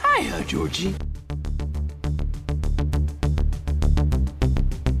Georgie?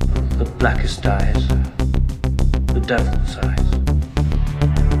 The blackest eyes, the devil's eyes.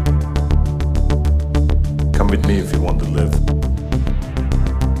 Come with me if you want to live.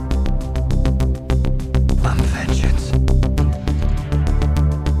 I'm vengeance.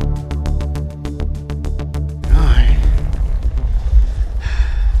 I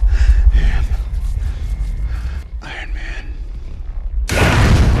am Iron Man.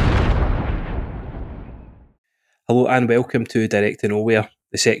 Hello and welcome to Direct to Knowhere,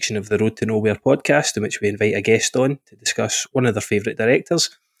 the section of the Road to Nowhere podcast in which we invite a guest on to discuss one of their favourite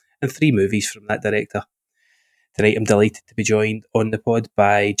directors and 3 movies from that director. Tonight I'm delighted to be joined on the pod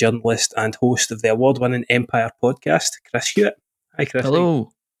by journalist and host of the award-winning Empire podcast, Chris Hewitt. Hi Chris.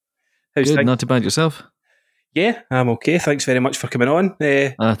 Hello. How's Good, things? not too bad yourself? Yeah, I'm okay. Thanks very much for coming on.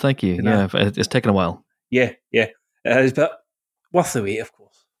 Thank you. Yeah, it's taken a while. Yeah. It is, but worth the wait, of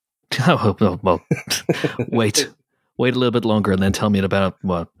course. Well, wait a little bit longer and then tell me in about,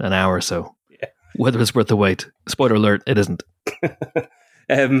 an hour or so. Yeah. Whether it's worth the wait. Spoiler alert, it isn't.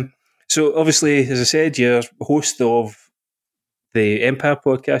 So obviously, as I said, you're host of the Empire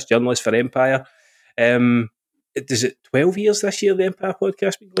podcast, journalist for Empire. Is it 12 years this year, the Empire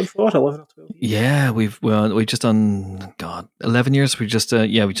podcast been going for? 11 or 12 years? Yeah, we've just done 11 years. We just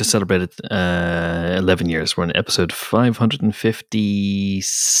celebrated 11 years. We're on episode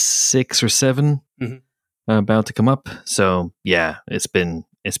 556 or 7 about to come up. So yeah, it's been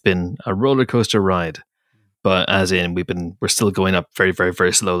a roller coaster ride. But as in, we're still going up very, very,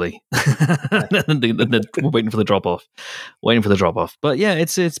 very slowly. We're waiting for the drop off. But yeah,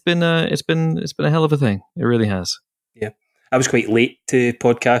 it's been a hell of a thing. It really has. Yeah, I was quite late to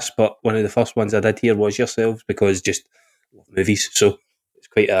podcasts, but one of the first ones I did hear was yourselves because just love movies, so it's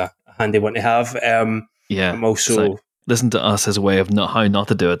quite a handy one to have. Yeah, I'm also listen to us as a way of how not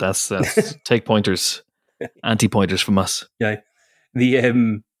to do it. That's take pointers, anti-pointers from us. Yeah,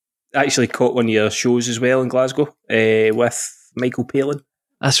 I actually caught one of your shows as well in Glasgow with Michael Palin.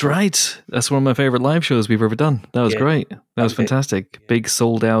 That's right. That's one of my favourite live shows we've ever done. That was great. That was fantastic. Yeah. Big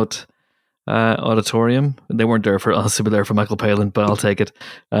sold out auditorium. They weren't there for us, they were there for Michael Palin, but I'll take it.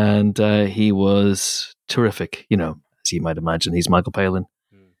 And he was terrific. You know, as you might imagine, he's Michael Palin.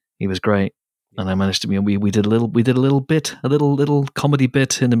 He was great. And I managed to we did a little comedy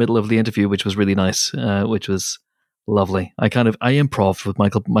bit in the middle of the interview, which was really nice, which was lovely. I improv'd with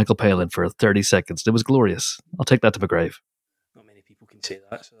Michael Palin for 30 seconds. It was glorious. I'll take that to my grave. Not many people can say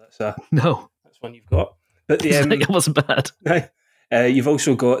that, so that's one you've got. But it wasn't bad. You've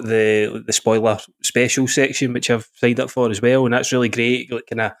also got the spoiler special section, which I've signed up for as well, and that's really great. Like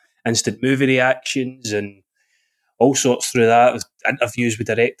kind of instant movie reactions and all sorts through that, with interviews with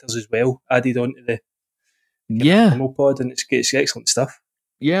directors as well added onto the pod, and it's excellent stuff.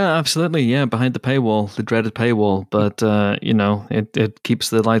 Yeah, absolutely. Yeah, behind the paywall, the dreaded paywall, but it keeps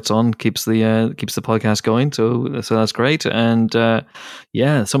the lights on, keeps the podcast going. So that's great. And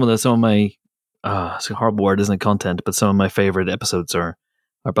some of my it's a horrible word, isn't it? Content, but some of my favorite episodes are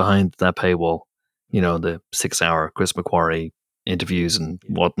behind that paywall. You know, the 6-hour Chris McQuarrie interviews and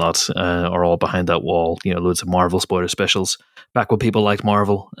whatnot are all behind that wall. You know, loads of Marvel spoiler specials back when people liked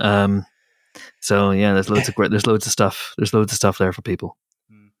Marvel. So yeah, there's loads of stuff. There's loads of stuff there for people.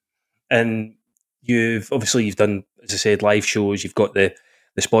 And you've done, as I said, live shows. You've got the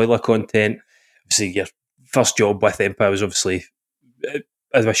spoiler content. Obviously, your first job with Empire was obviously, I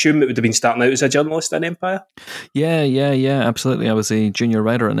assume it would have been starting out as a journalist in Empire? Yeah, absolutely. I was a junior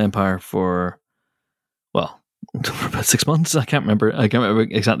writer in Empire for about 6 months. I can't remember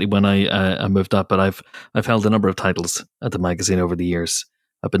exactly when I moved up, but I've held a number of titles at the magazine over the years.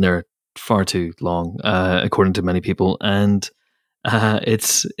 I've been there far too long, according to many people, and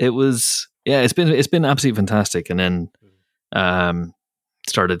it's been absolutely fantastic. And then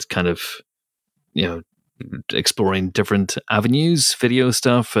started kind of exploring different avenues, video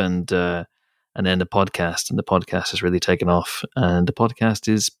stuff, and then the podcast. And the podcast has really taken off. And the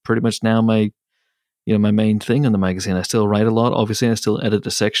podcast is pretty much now my main thing in the magazine. I still write a lot, obviously. I still edit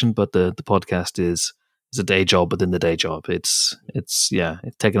a section, but the podcast is a day job within the day job. It's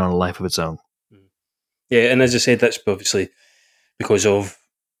taken on a life of its own. Yeah, and as I said, that's obviously because of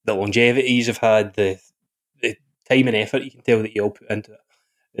the longevity you've had, the time and effort you can tell that you all put into it.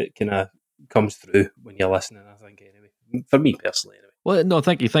 It kind of comes through when you're listening, I think, anyway. For me personally, anyway. Well, no,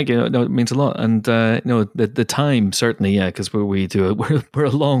 thank you. No, it means a lot, and the time certainly, yeah, because we're a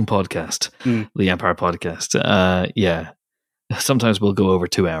long podcast, the Empire podcast. Sometimes we'll go over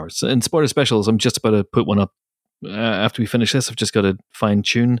 2 hours. In spoiler specials, I'm just about to put one up after we finish this. I've just got to fine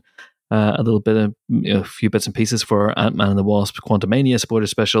tune a little bit of a few bits and pieces for Ant-Man and the Wasp Quantumania spoiler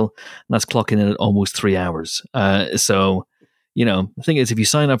special, and that's clocking in at almost 3 hours. So, the thing is, if you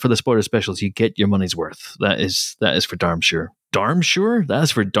sign up for the spoiler specials, you get your money's worth. That is for darn sure. Darn sure?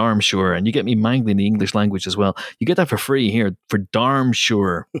 That's for darn sure. And you get me mangling the English language as well. You get that for free here, for darn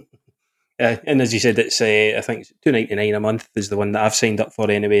sure. And as you said, it's I think it's $2.99 a month is the one that I've signed up for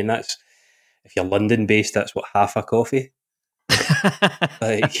anyway, and that's, if you're London based, that's what, half a coffee.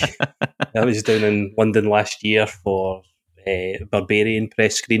 Like, I was down in London last year for Barbarian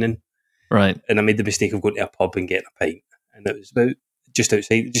press screening, right? And I made the mistake of going to a pub and getting a pint, and it was about just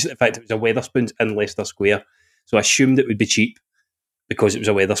outside. In fact, it was a Wetherspoons in Leicester Square, so I assumed it would be cheap because it was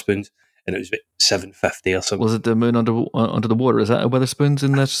a Wetherspoons, and it was about $7.50 or something. Was it the Moon under the Water? Is that a Wetherspoons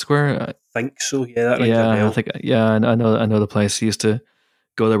in Leicester Square? I think so. Yeah, that rings a bell. I think. Yeah, I know the place. I used to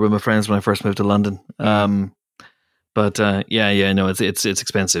go there with my friends when I first moved to London. But no, it's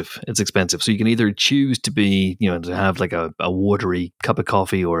expensive. It's expensive. So you can either choose to be, to have like a watery cup of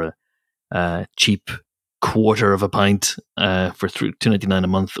coffee or a cheap quarter of a pint for $2.99 a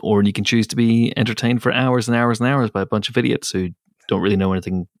month, or you can choose to be entertained for hours and hours and hours by a bunch of idiots who don't really know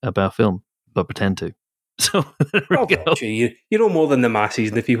anything about film but pretend to. So there we go. You know more than the masses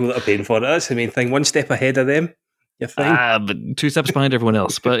and the people that are paying for it. That's the main thing. One step ahead of them, you're fine. But 2 steps behind everyone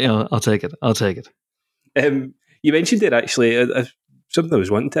else. But I'll take it. You mentioned it actually. Something I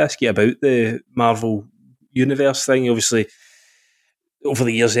was wanting to ask you about the Marvel Universe thing. Obviously, over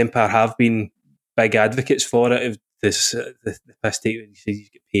the years, Empire have been big advocates for it. The piss take when you say you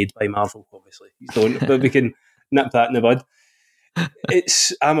get paid by Marvel, obviously you don't, but we can nip that in the bud.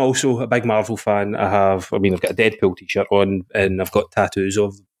 I'm also a big Marvel fan. I've got a Deadpool t-shirt on, and I've got tattoos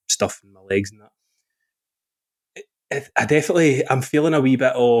of stuff in my legs and that. I'm feeling a wee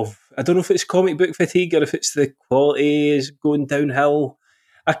bit of, I don't know if it's comic book fatigue or if it's the quality is going downhill.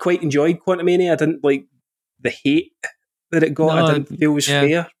 I quite enjoyed Quantumania. I didn't like the hate that it got. I didn't feel was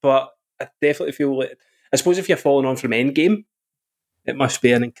fair, but I definitely feel like, I suppose if you're following on from Endgame, it must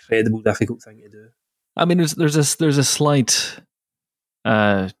be an incredible difficult thing to do. I mean, there's a slight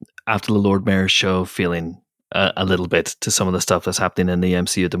after the Lord Mayor's show feeling a little bit to some of the stuff that's happening in the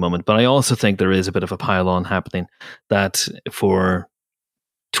MCU at the moment. But I also think there is a bit of a pile-on happening that for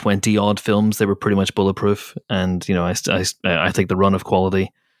 20 odd films, they were pretty much bulletproof. And, I think the run of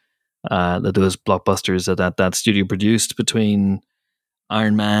quality that those blockbusters that studio produced between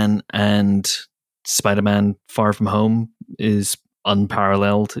Iron Man and Spider-Man Far From Home is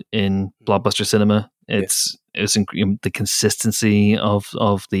unparalleled in blockbuster cinema. The consistency of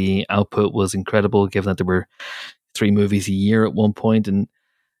the output was incredible, given that there were 3 movies a year at one point. And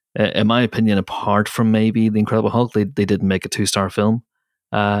in my opinion, apart from maybe The Incredible Hulk, they didn't make a 2-star film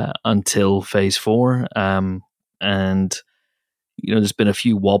until Phase 4. And there's been a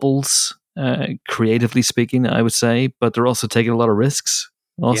few wobbles, creatively speaking, I would say, but they're also taking a lot of risks.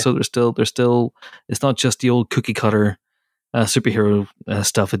 Also, they're still. It's not just the old cookie cutter superhero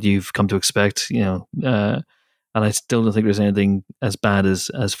stuff that you've come to expect, and I still don't think there's anything as bad as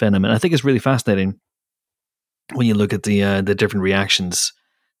Venom. And I think it's really fascinating when you look at the different reactions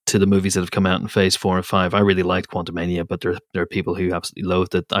to the movies that have come out in Phase 4 and 5. I really liked Quantumania, but there are people who absolutely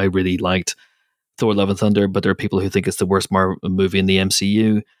loathed it. I really liked Thor: Love and Thunder, but there are people who think it's the worst Marvel movie in the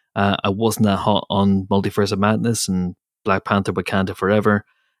MCU. I wasn't that hot on Multiverse of Madness and Black Panther: Wakanda Forever.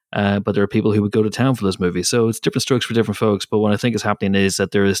 But there are people who would go to town for those movies. So it's different strokes for different folks. But what I think is happening is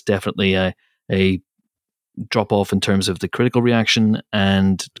that there is definitely a drop off in terms of the critical reaction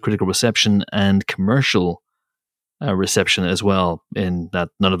and critical reception and commercial reception as well, in that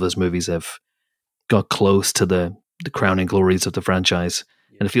none of those movies have got close to the crowning glories of the franchise.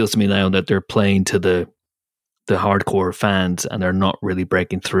 And it feels to me now that they're playing to the hardcore fans, and they're not really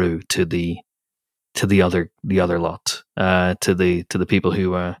breaking through to the other lot, to the people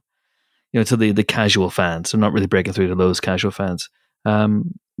who to the casual fans. They're not really breaking through to those casual fans.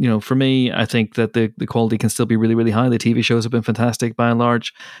 For me, I think that the quality can still be really, really high. The TV shows have been fantastic by and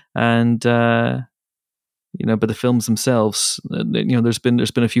large, and but the films themselves, there's been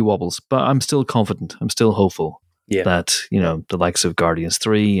a few wobbles, but I'm still confident. I'm still hopeful that the likes of Guardians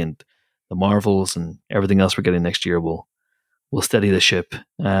 3 and the Marvels and everything else we're getting next year will steady the ship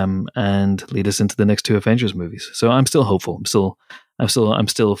and lead us into the next 2 Avengers movies. So I'm still hopeful. I'm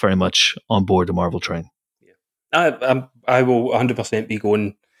still very much on board the Marvel train. Yeah, I will 100% be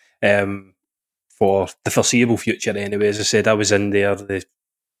going for the foreseeable future. Anyway, as I said, I was in there the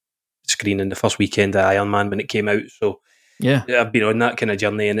screening the first weekend of Iron Man when it came out. So yeah, I've been on that kind of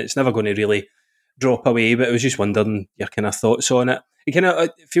journey, and it's never going to really drop away. But I was just wondering your kind of thoughts on it.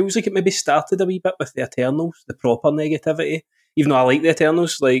 It feels like it maybe started a wee bit with the Eternals, the proper negativity. even though I like the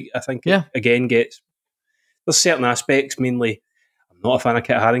Eternals, like I think Yeah. it again gets there's certain aspects. Mainly, I'm not a fan of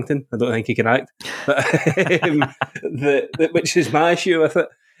Kit Harington. I don't think he can act, but which is my issue with it.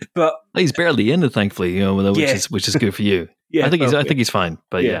 But He's barely in it, thankfully, Yeah. which is good for you. yeah, I think well, he's fine,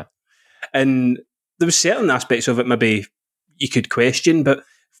 but yeah. And there was certain aspects of it maybe you could question, but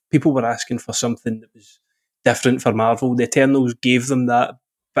people were asking for something that was different for Marvel. The Eternals gave them that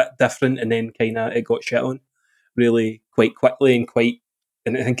bit different, and then kind of it got shit on really quite quickly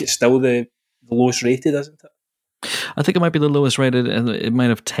and I think it's still the lowest rated, isn't it? I think it might be the lowest rated, and it might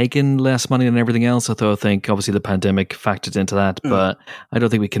have taken less money than everything else. Although I think obviously the pandemic factored into that, but I don't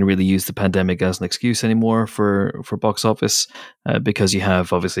think we can really use the pandemic as an excuse anymore for box office because you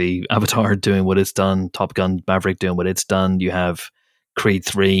have obviously Avatar doing what it's done, Top Gun Maverick doing what it's done. You have Creed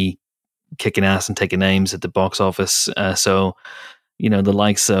 3 kicking ass and taking names at the box office. So the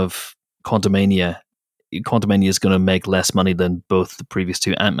likes of Quantumania is going to make less money than both the previous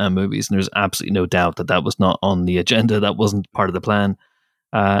two Ant-Man movies, and there's absolutely no doubt that was not on the agenda. That wasn't part of the plan.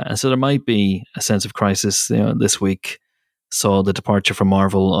 And so there might be a sense of crisis. This week saw the departure from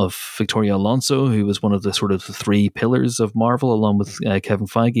Marvel of Victoria Alonso, who was one of the sort of the three pillars of Marvel, along with Kevin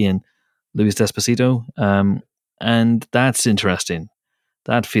Feige and Luis Despacito. And that's interesting.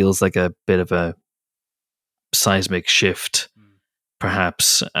 That feels like a bit of a seismic shift,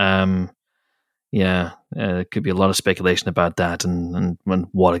 perhaps. It could be a lot of speculation about that and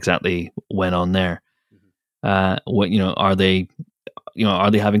what exactly went on there. Are they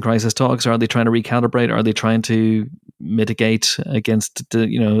having crisis talks? Are they trying to recalibrate? Are they trying to mitigate against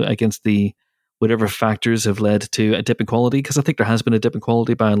the whatever factors have led to a dip in quality? Because I think there has been a dip in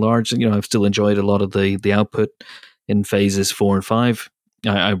quality by and large. I've still enjoyed a lot of the output in phases 4 and 5.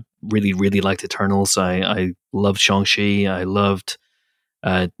 I really, really liked Eternals. I loved Shang-Chi. I loved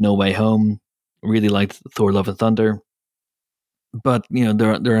No Way Home. Really liked Thor: Love and Thunder, but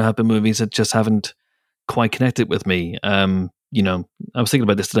there have been movies that just haven't quite connected with me. I was thinking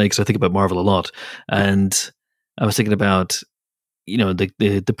about this today because I think about Marvel a lot, and I was thinking about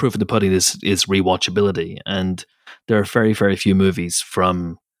the proof of the pudding is rewatchability, and there are very, very few movies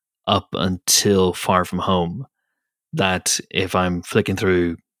from up until Far From Home that if I'm flicking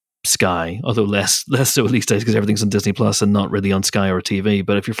through Sky, although less so these days because everything's on Disney Plus and not really on Sky or TV,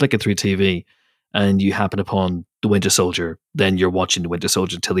 but if you're flicking through TV and you happen upon The Winter Soldier, then you're watching The Winter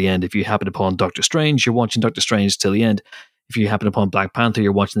Soldier till the end. If you happen upon Doctor Strange, you're watching Doctor Strange till the end. If you happen upon Black Panther,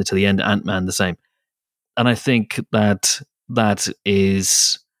 you're watching it till the end. Ant-Man, the same. And I think that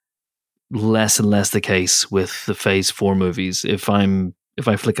is less and less the case with the Phase 4 movies. If I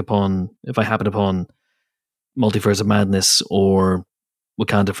happen upon Multiverse of Madness or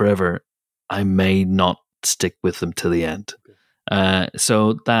Wakanda Forever, I may not stick with them to the end.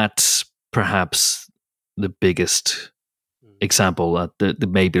 So that's perhaps the biggest example that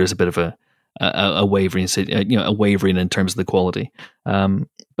maybe there's a bit of a wavering, a wavering in terms of the quality. But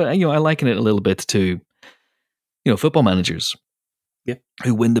I liken it a little bit to football managers,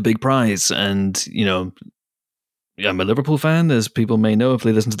 who win the big prize, and I'm a Liverpool fan, as people may know if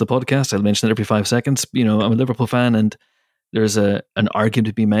they listen to the podcast. I mention it every 5 seconds. I'm a Liverpool fan, and there's an argument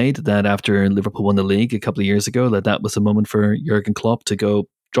to be made that after Liverpool won the league a couple of years ago, that was a moment for Jurgen Klopp to go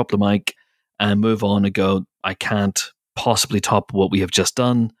drop the mic and move on and go, I can't possibly top what we have just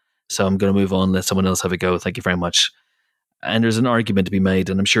done, so I'm going to move on, let someone else have a go. Thank you very much. And there's an argument to be made,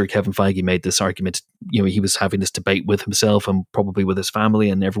 and I'm sure Kevin Feige made this argument. He was having this debate with himself and probably with his family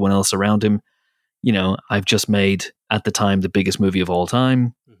and everyone else around him. I've just made, at the time, the biggest movie of all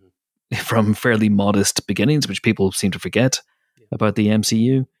time, from fairly modest beginnings, which people seem to forget about the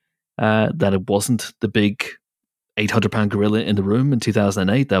MCU, that it wasn't the big 800-pound gorilla in the room in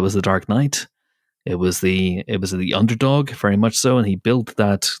 2008. That was The Dark Knight. It was the underdog, very much so, and he built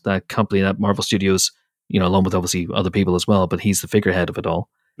that company, that Marvel Studios, along with obviously other people as well, but he's the figurehead of it all.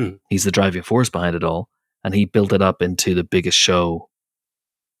 He's the driving force behind it all, and he built it up into the biggest show,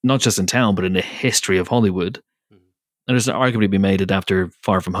 not just in town, but in the history of Hollywood. And there's an argument to be made that after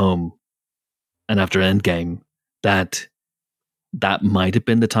Far From Home and after Endgame, that might have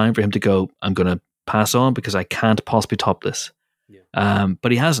been the time for him to go, I'm going to pass on because I can't possibly top this.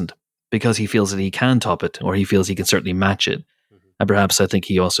 But he hasn't, because he feels that he can top it, or he feels he can certainly match it. And perhaps I think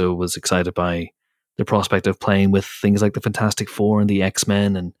he also was excited by the prospect of playing with things like the Fantastic Four and the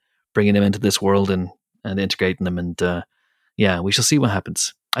X-Men and bringing them into this world and integrating them. And we shall see what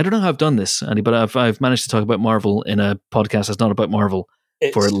happens. I don't know how I've done this, Andy, but I've managed to talk about Marvel in a podcast that's not about Marvel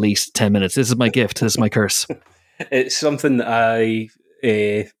for at least 10 minutes. This is my gift. This is my curse. It's something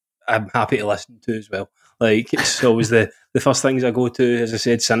that I'm happy to listen to as well. Like, it's always the first things I go to, as I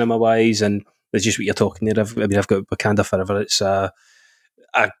said, cinema-wise, and It's just what you're talking there. I've got Wakanda Forever. It's I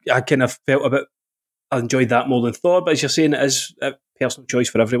kind of felt a bit. I enjoyed that more than Thor, but as you're saying, it is a personal choice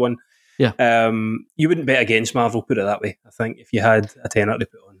for everyone. Yeah. You wouldn't bet against Marvel, put it that way. I think if you had a tenner to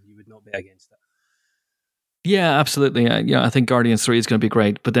put on, you would not bet against it. Yeah, absolutely. I think Guardians 3 is going to be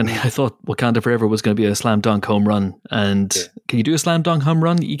great, but then I thought Wakanda Forever was going to be a slam dunk home run. And can you do a slam dunk home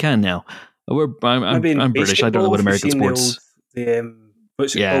run? You can now. I'm British. I don't know what American sports.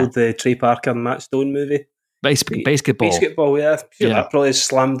 What's it called? The Trey Parker and Matt Stone movie. Basketball. Basketball, yeah. That probably is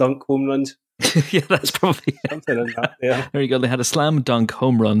slam dunk home runs. Yeah, that's probably something in that. Yeah. There you go. They had a slam dunk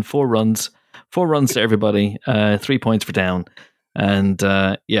home run, 4 runs to everybody, 3 points for down, and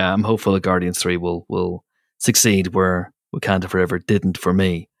I'm hopeful that Guardians 3 will succeed where Wakanda Forever didn't for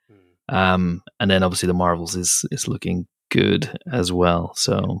me. And then obviously the Marvels is looking good as well.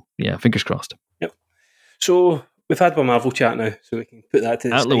 So yeah, fingers crossed. Yep. So we've had one Marvel chat now, so we can put that to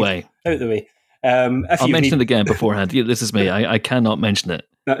the out side. Out the way. I'll mention it again beforehand. Yeah, this is me. I cannot mention it.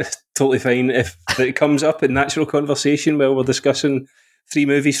 That's totally fine. If it comes up in natural conversation while we're discussing 3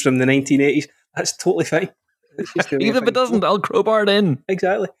 movies from the 1980s, that's totally fine. Even if it doesn't, I'll crowbar it in.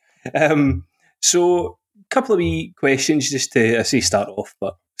 Exactly. So a couple of wee questions just to, start off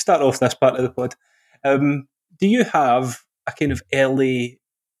this part of the pod. Do you have a kind of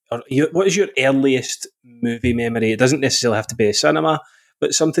what is your earliest movie memory? It doesn't necessarily have to be a cinema,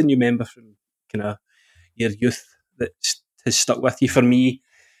 but something you remember from kind of your youth that has stuck with you. For me,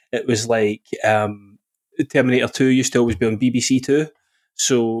 it was like Terminator 2 used to always be on BBC 2.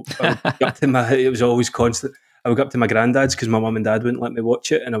 So I would go up to it was always constant. I would go up to my granddad's because my mum and dad wouldn't let me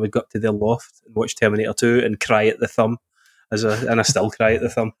watch it, and I would go up to their loft and watch Terminator 2 and cry at the thumb, and I still cry at the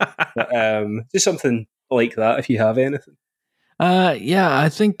thumb. But, just something like that, if you have anything. I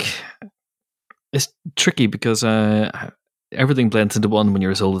think it's tricky because everything blends into one when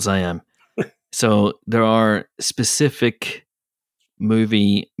you're as old as I am. So there are specific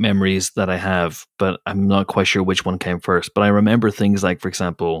movie memories that I have, but I'm not quite sure which one came first. But I remember things like, for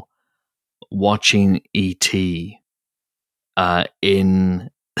example, watching E.T. In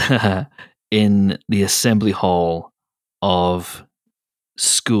in the assembly hall of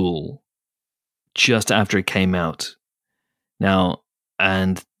school just after it came out. Now,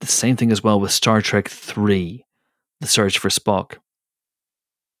 and the same thing as well with Star Trek 3, The Search for Spock.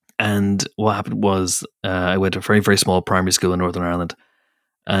 And what happened was I went to a very, very small primary school in Northern Ireland,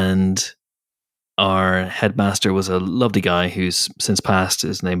 and our headmaster was a lovely guy who's since passed.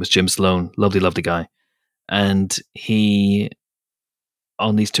 His name was Jim Sloan. Lovely, lovely guy. And he,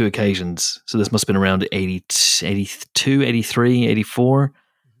 on these 2 occasions, so this must have been around 82, 83, 84.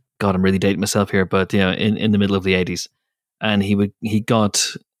 God, I'm really dating myself here, but in the middle of the 80s. And he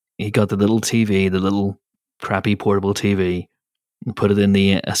got the little TV, the little crappy portable TV, and put it in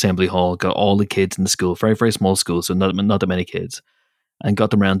the assembly hall, got all the kids in the school, very, very small school, so not that many kids, and got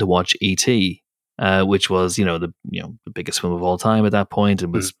them around to watch E.T., which was, the biggest film of all time at that point,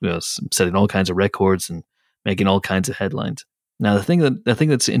 and was setting all kinds of records and making all kinds of headlines. Now, the thing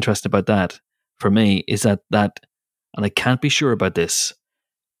that's interesting about that for me is that, and I can't be sure about this,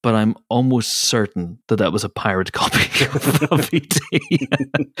 but I'm almost certain that was a pirate copy of E.T.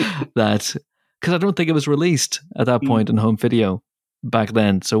 That, because I don't think it was released at that point in home video back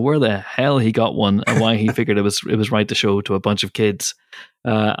then. So where the hell he got one and why he figured it was right to show to a bunch of kids,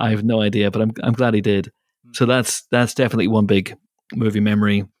 I have no idea. But I'm glad he did. So that's definitely one big movie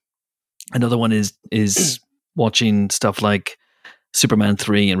memory. Another one is watching stuff like Superman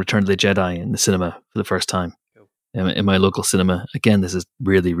 3 and Return of the Jedi in the cinema for the first time. In my local cinema. Again, this is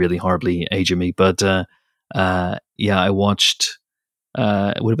really, really horribly aging me, but I watched.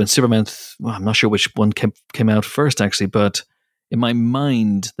 It would have been Superman. I'm not sure which one came out first, actually, but in my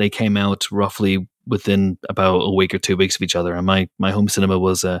mind, they came out roughly within about a week or 2 weeks of each other. And my home cinema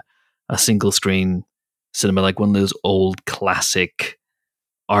was a single screen cinema, like one of those old classic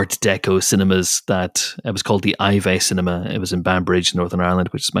Art Deco cinemas that it was called the Ivey Cinema. It was in Banbridge, Northern Ireland,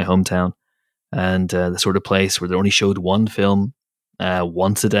 which is my hometown. And the sort of place where they only showed one film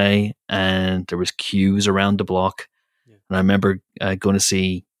once a day, and there was queues around the block. Yeah. And I remember going to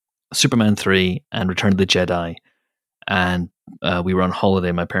see Superman 3 and Return of the Jedi, and we were on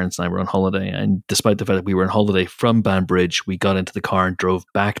holiday. My parents and I were on holiday, and despite the fact that we were on holiday from Banbridge, we got into the car and drove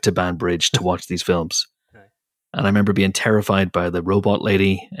back to Banbridge to watch these films. Okay. And I remember being terrified by the robot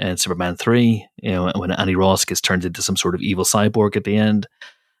lady in Superman 3, when Annie Ross gets turned into some sort of evil cyborg at the end.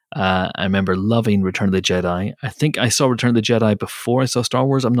 I remember loving Return of the Jedi. I think I saw Return of the Jedi before I saw Star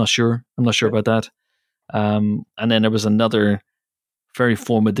Wars. I'm not sure about that. And then there was another very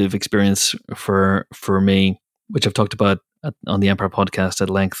formative experience for me, which I've talked about on the Empire podcast at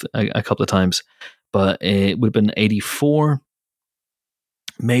length a couple of times, but it would have been 84,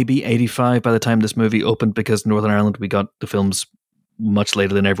 maybe 85 by the time this movie opened, because Northern Ireland, we got the films much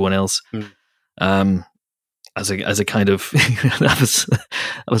later than everyone else. As a kind of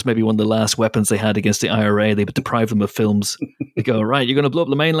that was maybe one of the last weapons they had against the IRA. They would deprive them of films. They go, right, you're going to blow up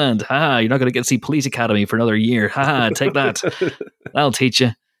the mainland. You're not going to get to see Police Academy for another year. Take that. That'll teach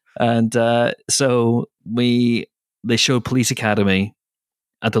you. And so they showed Police Academy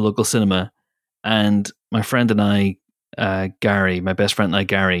at the local cinema, and my friend and I, Gary, my best friend and I,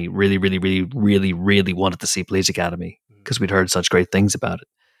 Gary, really, really, really, really, really wanted to see Police Academy because we'd heard such great things about it.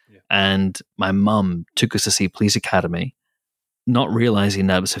 And my mum took us to see Police Academy, not realizing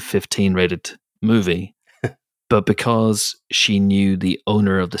that it was a 15 rated movie, but because she knew the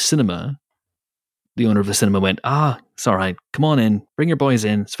owner of the cinema went, it's all right, come on in, bring your boys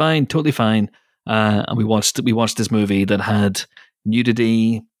in, it's fine, totally fine. And we watched this movie that had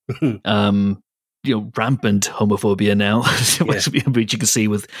nudity, rampant homophobia now, which you can see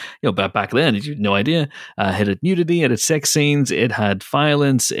with, back then, you had no idea. It had nudity, it had sex scenes, it had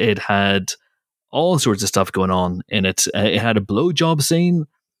violence, it had all sorts of stuff going on in it. It had a blowjob scene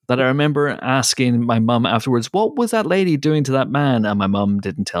that I remember asking my mum afterwards, what was that lady doing to that man? And my mum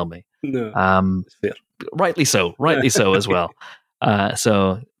didn't tell me. No, that's fair. Rightly so as well.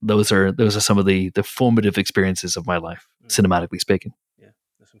 So those are some of the formative experiences of my life, cinematically speaking. Yeah,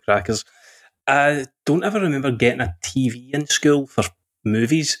 there's some crackers. I don't ever remember getting a TV in school for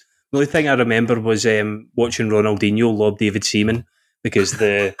movies. The only thing I remember was watching Ronaldinho lob David Seaman because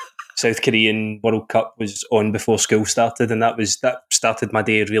the South Korean World Cup was on before school started, and that started my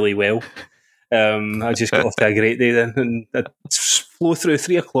day really well. I just got off to a great day then, and I'd flow through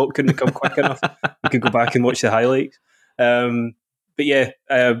 3 o'clock, couldn't come quick enough. I could go back and watch the highlights. But yeah,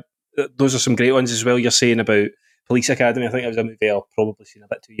 those are some great ones as well. You're saying about Police Academy. I think it was a movie I've probably seen a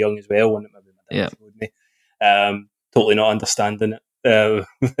bit too young as well. One that maybe my dad showed me. Totally not understanding it.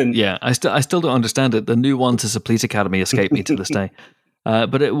 Yeah, I still don't understand it. The nuances of Police Academy escape me to this day.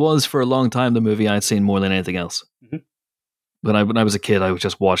 But it was for a long time the movie I'd seen more than anything else. Mm-hmm. When I was a kid, I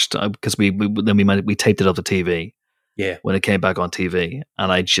just watched because we taped it up the TV. Yeah, when it came back on TV,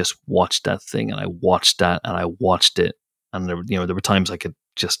 and I just watched that thing, and I watched that, and I watched it, and there were times I could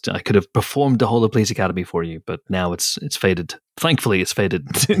have performed the whole of Police Academy for you, but now it's faded. Thankfully, it's faded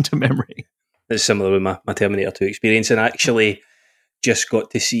into memory. It's similar with my Terminator 2 experience, and I actually just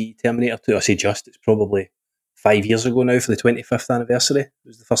got to see Terminator 2. I say just, it's probably 5 years ago now for the 25th anniversary. It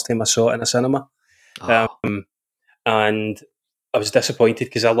was the first time I saw it in a cinema. Oh. And I was disappointed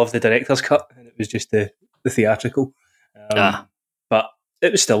because I love the director's cut, and it was just the theatrical. But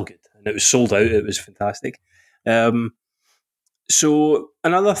it was still good, and it was sold out. It was fantastic. So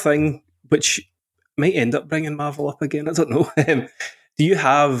another thing which might end up bringing Marvel up again, I don't know. Do you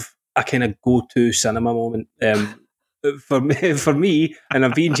have a kind of go-to cinema moment? For me, and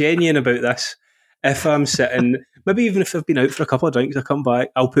I'm being genuine about this, if I'm sitting, maybe even if I've been out for a couple of drinks, I come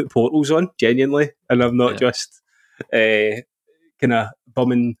back, I'll put Portals on, genuinely, and I'm not just kind of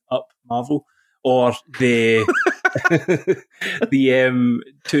bumming up Marvel. Or the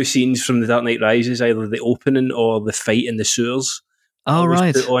two scenes from The Dark Knight Rises, either the opening or the fight in the sewers. Oh,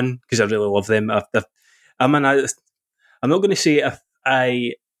 right. Put on because I really love them. I'm not going to say if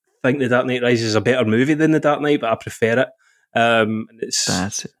I think The Dark Knight Rises is a better movie than The Dark Knight, but I prefer it.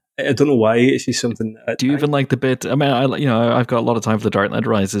 I don't know why. It's just something. Do you even like the bit? I mean, I've got a lot of time for The Dark Knight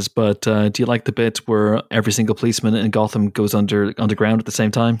Rises, but do you like the bit where every single policeman in Gotham goes underground at the same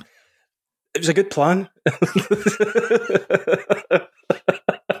time? It was a good plan.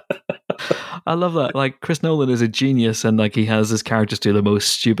 I love that. Like, Chris Nolan is a genius, and like he has his characters do the most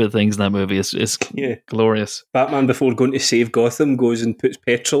stupid things in that movie. It's glorious. Batman, before going to save Gotham, goes and puts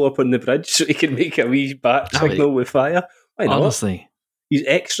petrol up on the bridge so he can make a wee bat signal with fire. Why not? Honestly. He's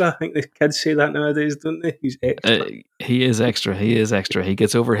extra. I think the kids say that nowadays, don't they? He's extra. He is extra. He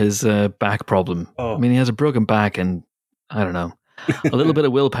gets over his back problem. I mean, he has a broken back, and I don't know. A little bit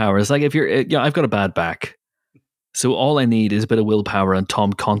of willpower. It's like if I've got a bad back, so all I need is a bit of willpower and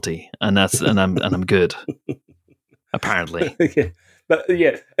Tom Conti, and I'm good. Apparently, okay. But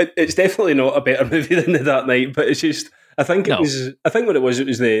yeah, it's definitely not a better movie than The Dark Knight. But it's just, I think what it was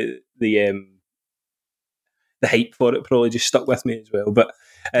the hype for it probably just stuck with me as well. But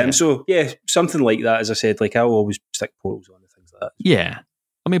so yeah, something like that. As I said, like I'll always stick Portals on and things like that. Yeah.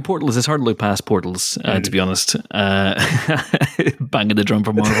 I mean, Portals, it's hard to look past Portals, to be honest. Banging the drum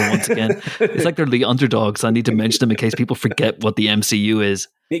for Marvel once again. It's like they're the underdogs. I need to mention them in case people forget what the MCU is.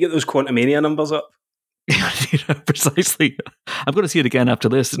 You get those Quantumania numbers up. Precisely. I'm going to see it again after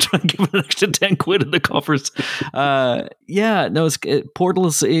this to try and give it an extra 10 quid in the coffers.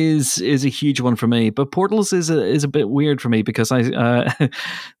 Portals is a huge one for me, but Portals is a bit weird for me because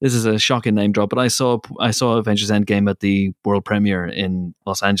this is a shocking name drop, but I saw Avengers Endgame at the world premiere in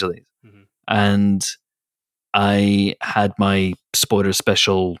Los Angeles, and I had my spoiler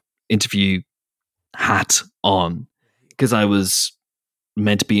special interview hat on because I was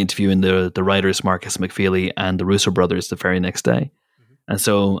meant to be interviewing the writers Marcus McFeely and the Russo brothers the very next day, and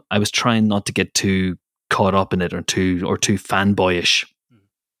so I was trying not to get too caught up in it or too fanboyish.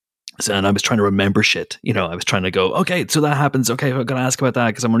 So, and I was trying to remember shit. I was trying to go, okay, so that happens. Okay, I'm going to ask about that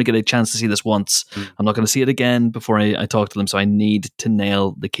because I'm only getting a chance to see this once. I'm not going to see it again before I talk to them. So I need to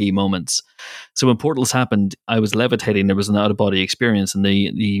nail the key moments. So when Portals happened, I was levitating. There was an out of body experience, and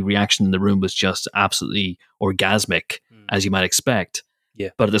the reaction in the room was just absolutely orgasmic, as you might expect. Yeah.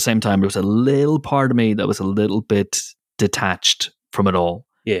 But at the same time, there was a little part of me that was a little bit detached from it all.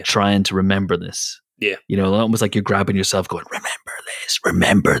 Yeah. Trying to remember this. Yeah. Almost like you're grabbing yourself going,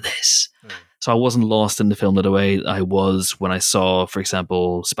 remember this. So I wasn't lost in the film the way I was when I saw, for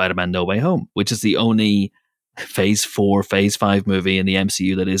example, Spider-Man No Way Home, which is the only Phase 4, Phase 5 movie in the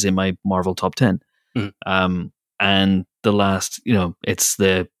MCU that is in my Marvel top 10. And the last, it's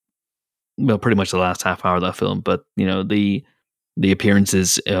pretty much the last half hour of that film, but, the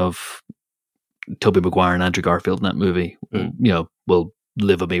appearances of Tobey Maguire and Andrew Garfield in that movie, will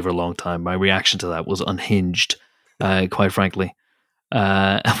live with me for a long time. My reaction to that was unhinged, quite frankly,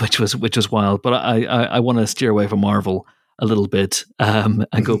 which was wild. But I want to steer away from Marvel a little bit and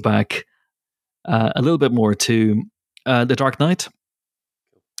go back a little bit more to The Dark Knight.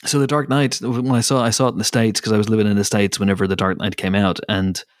 So The Dark Knight, when I saw it in the States because I was living in the States whenever The Dark Knight came out,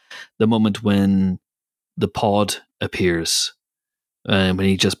 and the moment when the pod appears. When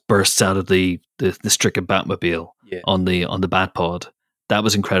he just bursts out of the stricken Batmobile on the Batpod, that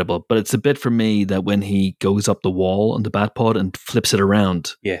was incredible. But it's a bit for me that when he goes up the wall on the Batpod and flips it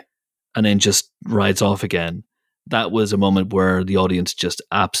around, and then just rides off again, that was a moment where the audience just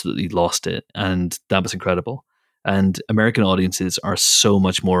absolutely lost it, and that was incredible. And American audiences are so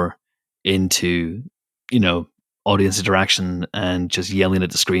much more into audience interaction and just yelling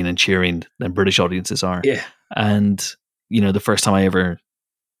at the screen and cheering than British audiences are. Yeah, and the first time I ever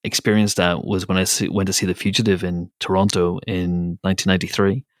experienced that was when I went to see The Fugitive in Toronto in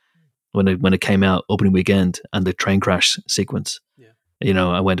 1993, when it came out opening weekend, and the train crash sequence. Yeah.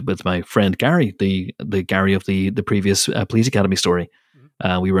 I went with my friend Gary, the Gary of the previous Police Academy story.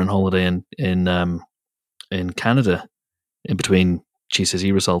 We were on holiday in Canada in between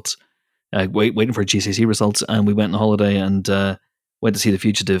GCSE results, waiting for GCSE results, and we went on holiday and went to see The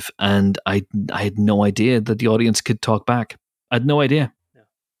Fugitive, and I had no idea that the audience could talk back. I had no idea.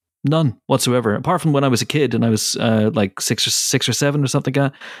 None whatsoever. Apart from when I was a kid and I was like six or seven or something.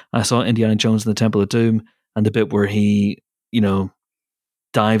 I saw Indiana Jones and the Temple of Doom, and the bit where he,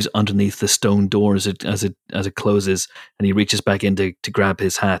 dives underneath the stone door as it closes, and he reaches back in to grab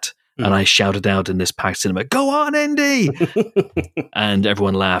his hat. And I shouted out in this packed cinema, "Go on, Indy!" And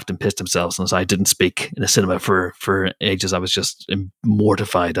everyone laughed and pissed themselves. And so I didn't speak in the cinema for ages. I was just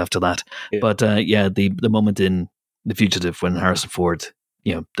mortified after that. Yeah. But the moment in The Fugitive when Harrison Ford,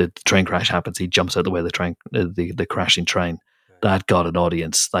 the train crash happens, he jumps out the way of the train, the crashing train. That got an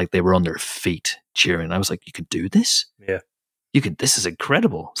audience. Like, they were on their feet cheering. I was like, "You can do this? Yeah, you could. This is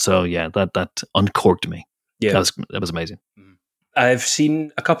incredible." So yeah, that uncorked me. Yeah, that was amazing. I've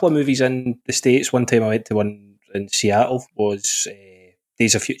seen a couple of movies in the States. One time I went to one in Seattle, was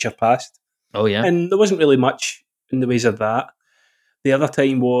Days of Future Past. Oh, yeah. And there wasn't really much in the ways of that. The other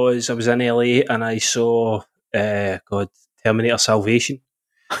time was I was in LA and I saw, Terminator Salvation.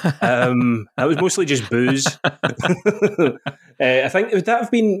 That was mostly just booze. I think, would that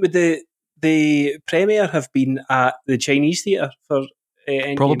have been, would the premiere have been at the Chinese theatre for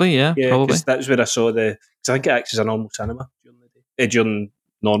Endgame? Probably, yeah. Probably. Because that was where I saw because I think it acts as a normal cinema during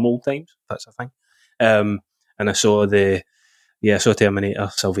normal times, if that's a thing. And I saw Terminator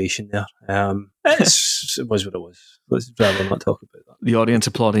Salvation there. It was what it was. Let's rather not talk about that. The audience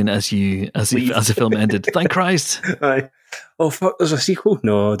applauding as the film ended. Thank Christ. Aye. Oh fuck! There's a sequel.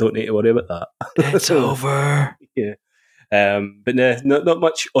 No, don't need to worry about that. It's over. Yeah. But no, not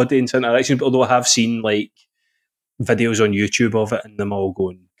much audience interaction. Although I have seen like videos on YouTube of it, and them all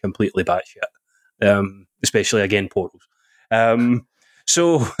going completely batshit. Especially again Portals.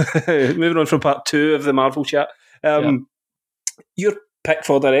 So moving on from part 2 of the Marvel chat. Your pick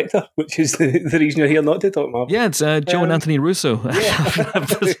for director, which is the reason you're here not to talk Marvel. Yeah, it's Joe and Anthony Russo.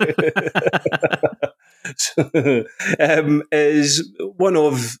 Is one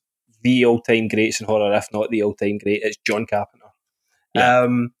of the all-time greats in horror, if not the all-time great. It's John Carpenter. Yeah.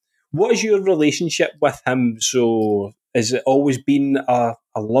 What is your relationship with him? So, has it always been a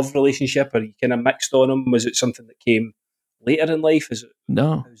love relationship? Are you kind of mixed on him? Was it something that came later in life?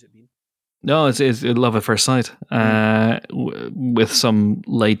 No. How's it been? No, it's love at first sight, with some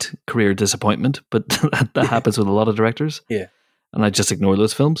late career disappointment, but that happens with a lot of directors. Yeah. And I just ignore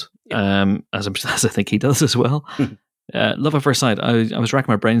those films, as I think he does as well. Love at first sight. I was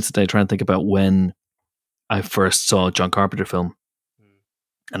racking my brains today trying to think about when I first saw a John Carpenter film,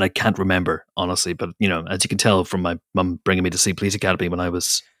 and I can't remember, honestly. But as you can tell from my mum bringing me to see Police Academy when I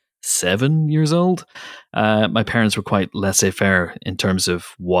was 7 years old, my parents were quite laissez-faire in terms of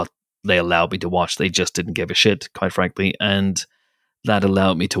what they allowed me to watch. They just didn't give a shit, quite frankly, and that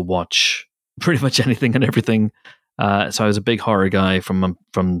allowed me to watch pretty much anything and everything. So I was a big horror guy from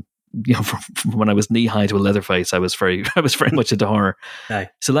when I was knee high to a Leatherface. I was very much into horror. Aye.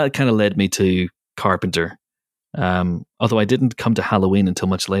 So that kind of led me to Carpenter. Although I didn't come to Halloween until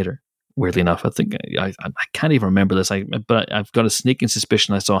much later. Weirdly enough, I think I can't even remember this. But I've got a sneaking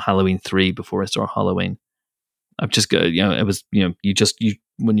suspicion I saw Halloween 3 before I saw Halloween. I've just got, it was, you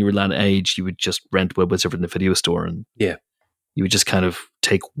when you were that age, you would just rent whatever in the video store, and Yeah. you would just kind of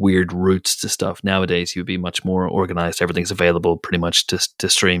take weird routes to stuff. Nowadays, you would be much more organized. Everything's available pretty much to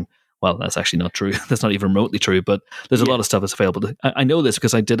stream. Well, that's actually not true. That's not even remotely true, but there's a lot of stuff that's available. I know this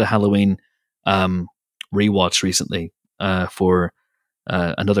because I did a Halloween rewatch recently for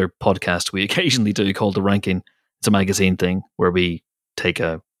another podcast we occasionally do called The Ranking. It's a magazine thing where we take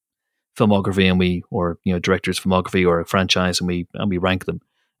a filmography and director's filmography or a franchise, and we rank them.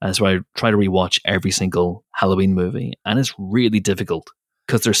 And so I try to rewatch every single Halloween movie, and it's really difficult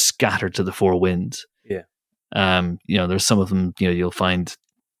because they're scattered to the four winds. Yeah. There's some of them, you'll find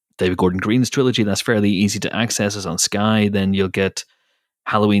David Gordon Green's trilogy that's fairly easy to access. It's on Sky. Then you'll get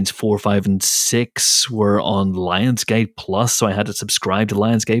Halloween's 4, 5, and 6 were on Lionsgate Plus, so I had to subscribe to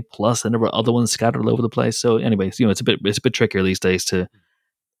Lionsgate Plus, and there were other ones scattered all over the place. So, anyways, it's a bit trickier these days to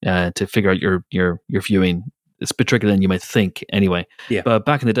figure out your viewing. It's a bit trickier than you might think, anyway. Yeah. But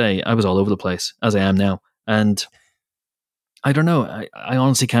back in the day, I was all over the place, as I am now, and I don't know. I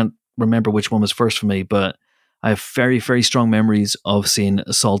honestly can't remember which one was first for me, but I have very, very strong memories of seeing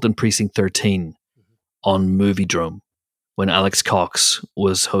Assault on Precinct 13 on Moviedrome when Alex Cox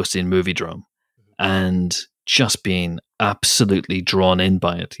was hosting Moviedrome, and just being absolutely drawn in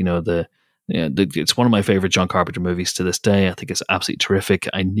by it. It's one of my favorite John Carpenter movies to this day. I think it's absolutely terrific.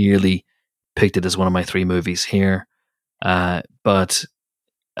 I nearly picked it as one of my 3 movies here, and it's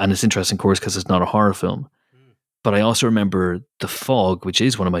interesting, of course, because it's not a horror film. But I also remember The Fog, which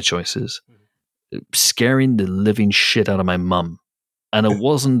is one of my choices, scaring the living shit out of my mum, and it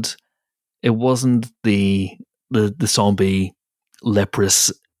wasn't the zombie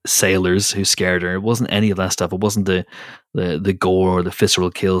leprous sailors who scared her. It wasn't any of that stuff. It wasn't the gore or the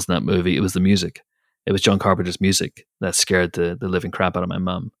visceral kills in that movie. It was the music. It was John Carpenter's music that scared the living crap out of my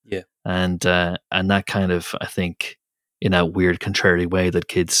mum. Yeah. And that kind of, I think, in that weird contrary way that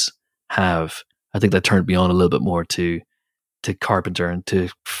kids have, I think that turned me on a little bit more to Carpenter and to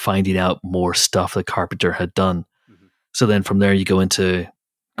finding out more stuff that Carpenter had done. Mm-hmm. So then from there you go into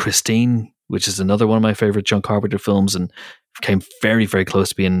Christine, which is another one of my favorite John Carpenter films, and came very, very close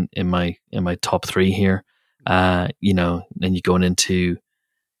to being in my top 3 here. Then you're going into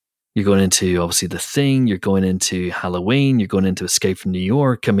obviously The Thing, you're going into Halloween, you're going into Escape from New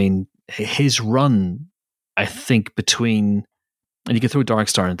York. I mean, his run, I think, between, and you can throw Dark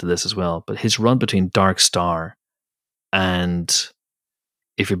Star into this as well, but his run between Dark Star and,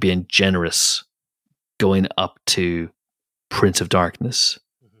 if you're being generous, going up to Prince of Darkness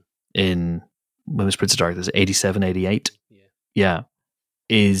in, when was Prince of Darkness? 87, 88? Yeah.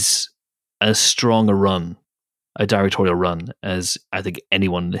 Is as strong a directorial run as I think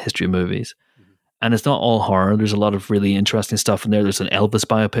anyone in the history of movies. Mm-hmm. And it's not all horror. There's a lot of really interesting stuff in there. There's an Elvis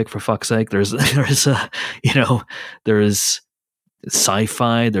biopic, for fuck's sake. There's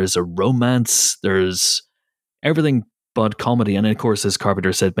sci-fi, there's a romance, there's everything but comedy. And of course, as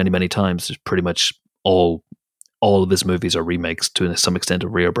Carpenter said many, many times, there's pretty much all of his movies are remakes to some extent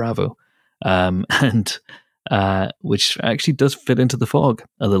of Rio Bravo. Which actually does fit into The Fog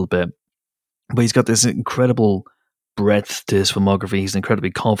a little bit. But he's got this incredible breadth to his filmography. He's an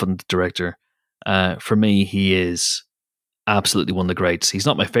incredibly confident director. For me, he is absolutely one of the greats. He's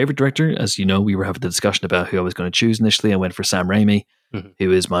not my favorite director. As you know, we were having the discussion about who I was going to choose initially. I went for Sam Raimi,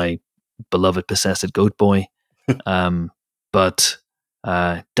 who is my beloved possessed goat boy. But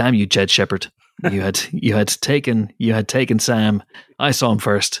damn you, Jed Shepard. You had taken Sam. I saw him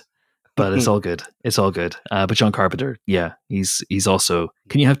first. but it's all good. It's all good. But John Carpenter, yeah, he's also.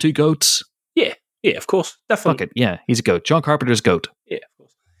 Can you have two goats? Yeah, of course, definitely. Fuck it, yeah, he's a goat. John Carpenter's goat. Yeah, of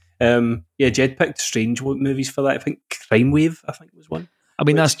course. Jed picked strange movies for that. I think Crime Wave, was one. I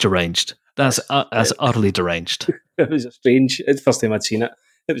mean, that's deranged. That's utterly deranged. It was strange. It's the first time I'd seen it.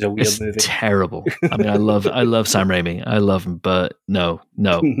 It was a weird movie. Terrible. I mean, I love Sam Raimi. I love him, but no.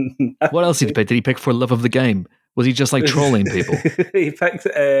 What else did he pick? Did he pick For Love of the Game? Was he just like trolling people? He picked.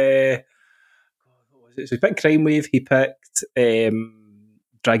 What was it? So he picked Crime Wave. He picked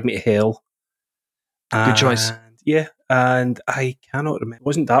Drag Me to Hell. Good choice. Yeah, and I cannot remember. It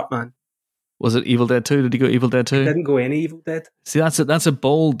wasn't Darkman. Was it Evil Dead 2? Did he go Evil Dead 2? He didn't go any Evil Dead. See, that's a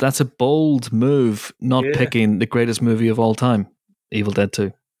bold move, not picking the greatest movie of all time, Evil Dead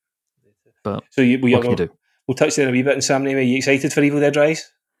 2. But so what can you do? We'll touch on a wee bit on Sam Raimi. Are you excited for Evil Dead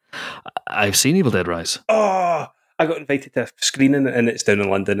Rise? I've seen Evil Dead Rise. Oh, I got invited to a screening and it's down in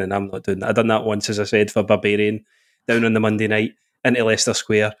London and I'm not doing that. I've done that once, as I said, for Barbarian, down on the Monday night, into Leicester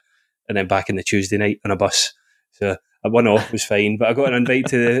Square, and then back on the Tuesday night on a bus. So I won off, was fine, but I got an invite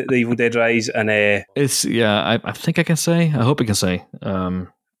to the Evil Dead Rise, and it's I think I can say. I hope I can say.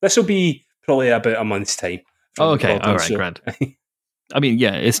 This will be probably about a month's time. Oh, okay, all right, grand. I mean,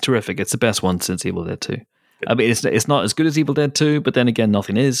 yeah, it's terrific. It's the best one since Evil Dead 2. I mean, it's not as good as Evil Dead 2, but then again,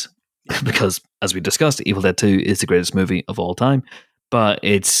 nothing is, because as we discussed, Evil Dead 2 is the greatest movie of all time. But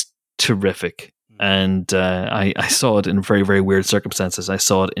it's terrific, and I saw it in very, very weird circumstances. I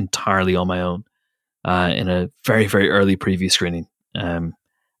saw it entirely on my own. In a very, very early preview screening.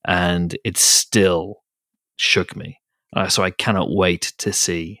 And it still shook me. So I cannot wait to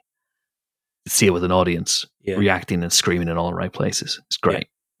see it with an audience, reacting and screaming in all the right places. It's great.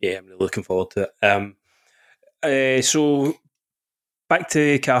 Yeah, I'm really looking forward to it. So back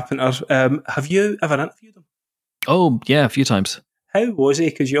to Carpenter. Have you ever interviewed him? Oh, yeah, a few times. How was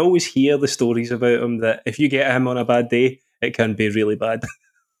he? Because you always hear the stories about him that if you get him on a bad day, it can be really bad.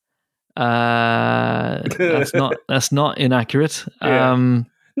 That's not inaccurate. Not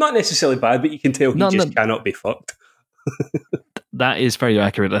necessarily bad, but you can tell he cannot be fucked. That is very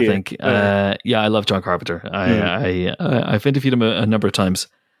accurate, I think. I love John Carpenter. I've interviewed him a number of times.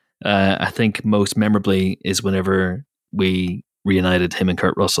 I think most memorably is whenever we reunited him and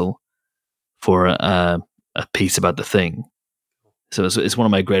Kurt Russell for a piece about The Thing. So it's one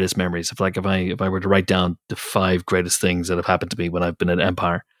of my greatest memories. If I were to write down the 5 greatest things that have happened to me when I've been at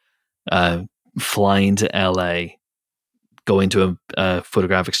Empire. Flying to LA, going to a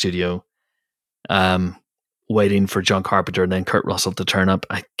photographic studio, waiting for John Carpenter and then Kurt Russell to turn up.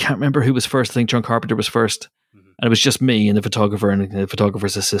 I can't remember who was first. I think John Carpenter was first, and it was just me and the photographer and the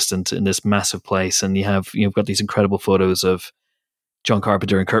photographer's assistant in this massive place. And you've got these incredible photos of John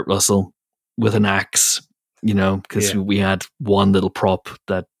Carpenter and Kurt Russell with an axe, because we had one little prop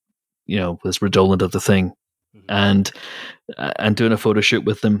that was redolent of The Thing, and doing a photo shoot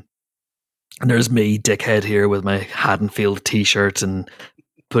with them. And there's me, dickhead, here with my Haddonfield t-shirt and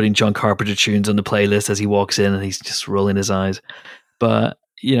putting John Carpenter tunes on the playlist as he walks in, and he's just rolling his eyes. But,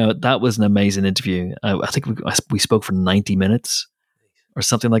 that was an amazing interview. I think we spoke for 90 minutes or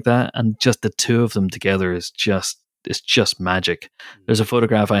something like that. And just the two of them together is just magic. There's a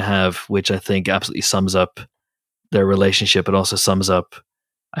photograph I have, which I think absolutely sums up their relationship. It also sums up,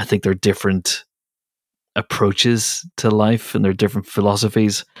 I think, their different approaches to life and their different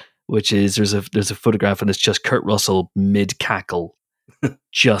philosophies. Which is there's a photograph and it's just Kurt Russell mid cackle,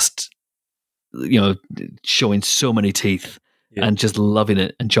 just showing so many teeth and just loving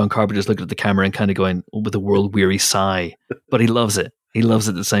it, and John Carpenter's looking at the camera and kind of going with a world weary sigh, but he loves it. He loves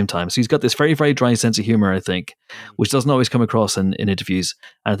it at the same time. So he's got this very, very dry sense of humor, I think, which doesn't always come across in interviews.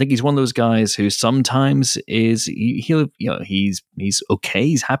 And I think he's one of those guys who sometimes is he's okay.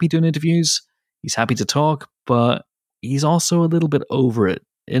 He's happy doing interviews. He's happy to talk, but he's also a little bit over it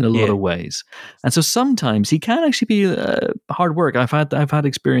in a lot of ways, and so sometimes he can actually be hard work. I've had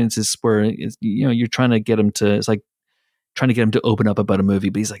experiences where you're trying to get him to. It's like trying to get him to open up about a movie,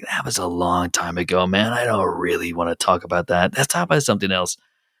 but he's like, "That was a long time ago, man. I don't really want to talk about that. Let's talk about something else."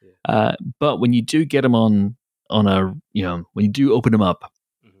 But when you do get him on a when you do open him up,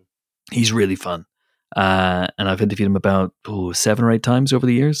 he's really fun. And I've interviewed him about 7 or 8 times over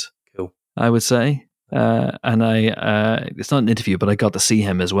the years. Cool, I would say. And it's not an interview, but I got to see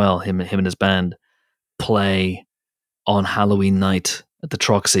him as well, him and his band play on Halloween night at the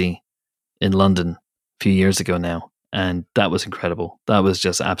Troxy in London a few years ago now. And that was incredible. That was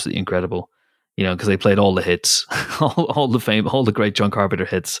just absolutely incredible. Because they played all the hits, all the great John Carpenter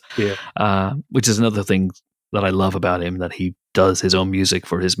hits. Which is another thing that I love about him, that he does his own music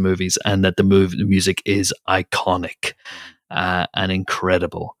for his movies, and that the music is iconic and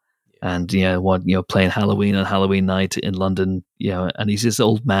incredible. and playing Halloween on Halloween night in London, and he's this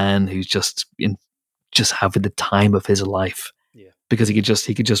old man who's just having the time of his life, because he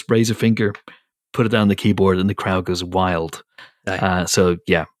could just raise a finger, put it down the keyboard, and the crowd goes wild. So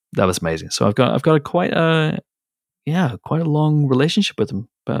yeah, that was amazing. So I've got quite a long relationship with him.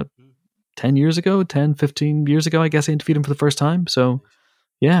 About 10 years ago, 10, 15 years ago, I guess I interviewed him for the first time. So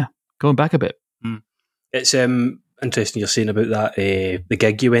yeah, going back a bit. It's interesting you're saying about that, the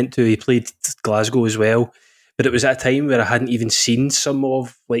gig you went to. He played Glasgow as well, but it was at a time where I hadn't even seen some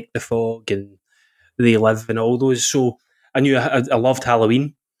of like The Fog and They Live and all those. So I knew I loved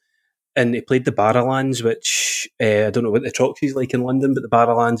Halloween, and he played the Barrowlands, which I don't know what the Troxy's like in London, but the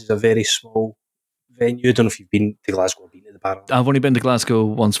Barrowlands is a very small venue. I don't know if you've been to Glasgow or been to the Barrowlands. I've only been to Glasgow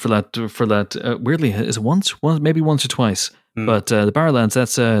once for that. Weirdly, is it once, maybe once or twice? But the Barrowlands,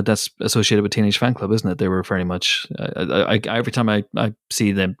 that's associated with Teenage Fan Club, isn't it? They were very much. Every time I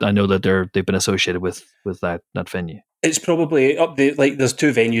see them, I know that they've been associated with that venue. It's probably up there. Like, there's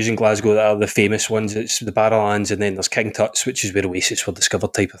two venues in Glasgow that are the famous ones. It's the Barrowlands, and then there's King Tut's, which is where Oasis were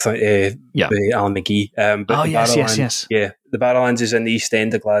discovered, type of thing. With Alan McGee. But yes. Yeah, the Barrowlands is in the East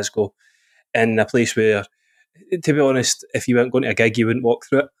End of Glasgow, in a place where, to be honest, if you weren't going to a gig, you wouldn't walk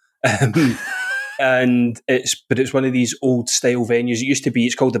through it. And it's one of these old style venues. It used to be,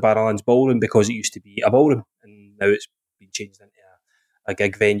 it's called the Barrowlands Ballroom because it used to be a ballroom, and now it's been changed into a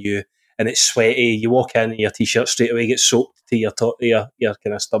gig venue. And it's sweaty. You walk in and your t-shirt straight away gets soaked to your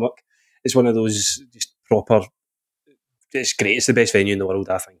kind of stomach. It's one of those just proper. It's great. It's the best venue in the world,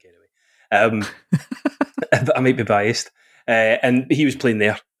 I think. Anyway, but I might be biased. And he was playing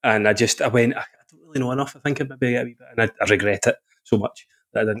there, and I went. I don't really know enough. I think I'd maybe get a wee bit, and I regret it so much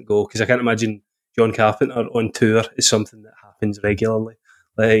that I didn't go, because I can't imagine John Carpenter on tour is something that happens regularly.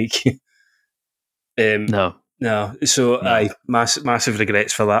 Like, no. So no. Massive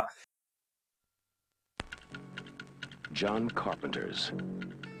regrets for that. John Carpenter's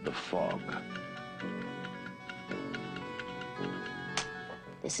The Fog.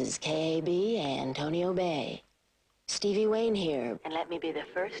 This is KAB, Antonio Bay. Stevie Wayne here, and let me be the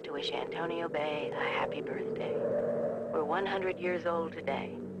first to wish Antonio Bay a happy birthday. We're 100 years old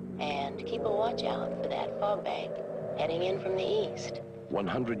today, and keep a watch out for that fog bank heading in from the east.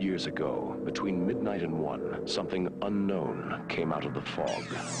 100 years ago, between midnight and 1, something unknown came out of the fog.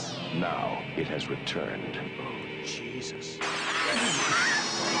 Now it has returned. Oh, Jesus.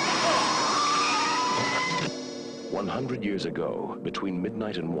 100 years ago, between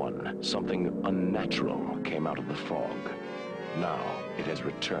midnight and 1, something unnatural came out of the fog. Now it has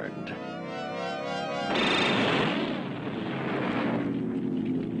returned.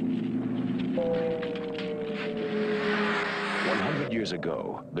 100 years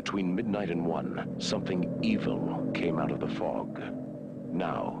ago, between midnight and 1, something evil came out of the fog.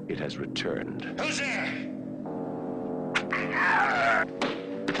 Now it has returned. Who's there?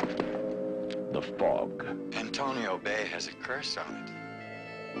 The fog. Antonio Bay has a curse on it.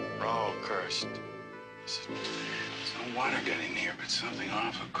 We're all cursed. There's no water getting here, but something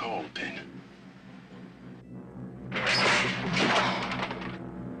awful cold did.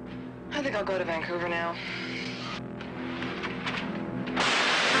 I think I'll go to Vancouver now.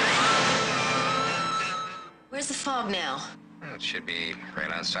 Where's the fog now? Well, it should be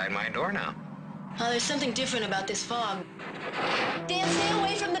right outside my door now. Oh, there's something different about this fog. Dan, stay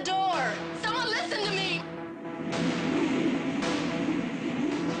away from the door! Someone listen to me!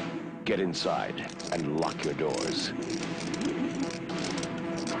 Get inside and lock your doors.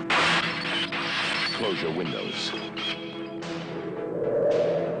 Close your windows.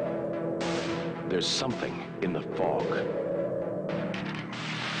 There's something in the fog.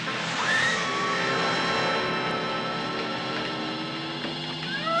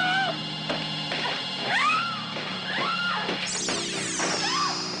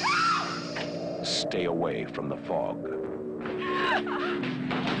 Stay away from the fog.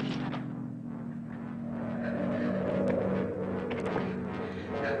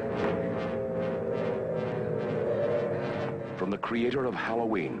 From the creator of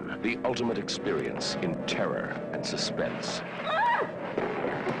Halloween, the ultimate experience in terror and suspense.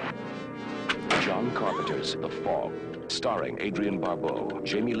 John Carpenter's The Fog, starring Adrienne Barbeau,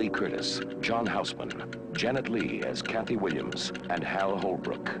 Jamie Lee Curtis, John Houseman, Janet Leigh as Kathy Williams, and Hal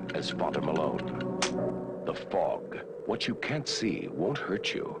Holbrook as Father Malone. The Fog. What you can't see won't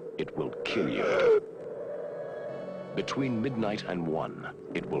hurt you. It will kill you. Between midnight and 1,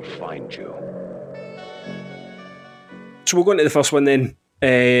 it will find you. So we'll go into the first one then.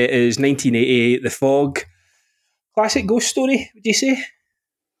 Is 1988, The Fog. Classic ghost story, would you say?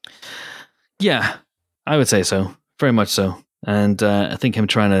 Yeah, I would say so. Very much so. And I think him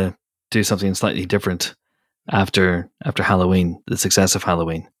trying to do something slightly different after Halloween, the success of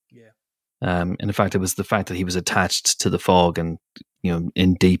Halloween. Yeah. And in fact, it was the fact that he was attached to the fog and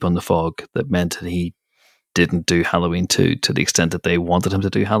in deep on the fog that meant that he didn't do Halloween 2 to the extent that they wanted him to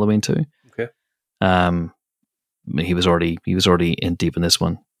do Halloween 2. Okay. He was already in deep in this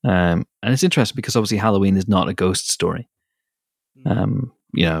one. And it's interesting because obviously Halloween is not a ghost story.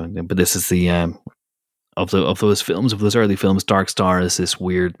 But this is the of those films, of those early films, Dark Star is this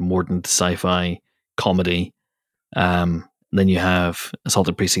weird mordant sci-fi comedy. Then you have Assault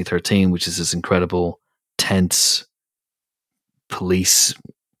at Precinct 13, which is this incredible, tense police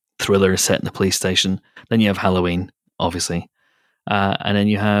thriller set in the police station. Then you have Halloween, obviously, and then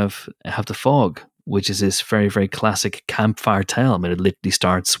you have The Fog, which is this very, very classic campfire tale. I mean, it literally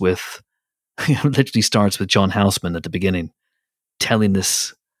starts with John Houseman at the beginning, telling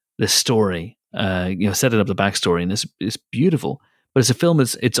this story, setting up the backstory, and it's beautiful. But as a film,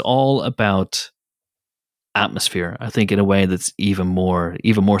 it's all about atmosphere. I think in a way that's even more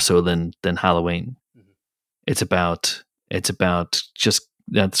so than Halloween. Mm-hmm. It's about just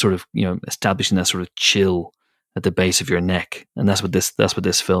that sort of establishing that sort of chill at the base of your neck, and that's what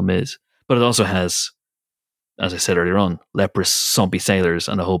this film is. But it also has, as I said earlier on, leprous zombie sailors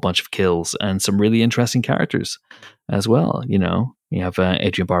and a whole bunch of kills and some really interesting characters as well. You have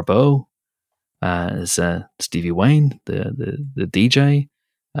Adrian Barbeau as Stevie Wayne, the DJ.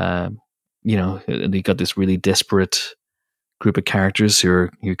 You got this really disparate group of characters who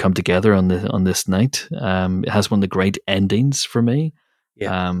come together on this night. It has one of the great endings for me.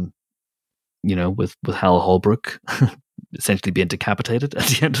 Yeah. With Hal Holbrook essentially being decapitated at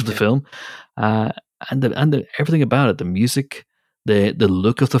the end of the film, and everything about it, the music, the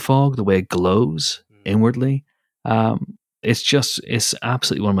look of the fog, the way it glows inwardly. It's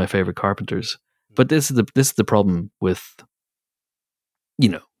absolutely one of my favorite Carpenters. But this is the problem with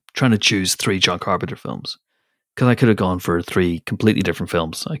trying to choose 3 John Carpenter films, because I could have gone for 3 completely different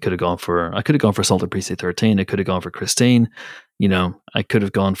films. I could have gone for Assault at Precinct 13. I could have gone for Christine. I could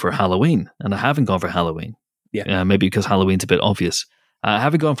have gone for Halloween, and I haven't gone for Halloween. Yeah, maybe because Halloween's a bit obvious. I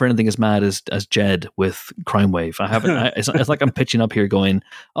haven't gone for anything as mad as Jed with Crime Wave. I haven't. It's like I'm pitching up here, going,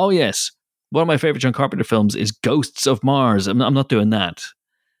 "Oh yes, one of my favorite John Carpenter films is Ghosts of Mars." I'm not doing that.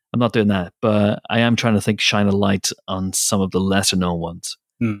 But I am trying to shine a light on some of the lesser known ones.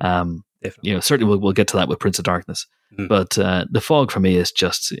 Certainly we'll get to that with Prince of Darkness. But The Fog for me is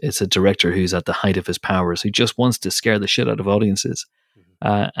it's a director who's at the height of his powers, who just wants to scare the shit out of audiences,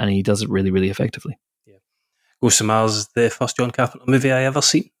 and he does it really, really effectively. Ghosts of Mars is the first John Carpenter movie I ever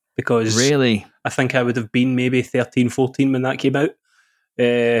seen, because really, I think I would have been maybe 13, 14 when that came out.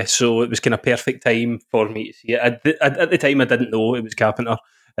 So it was kind of perfect time for me to see it. At the time, I didn't know it was Carpenter.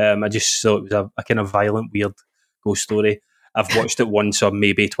 I just thought it was a kind of violent, weird ghost story. I've watched it once or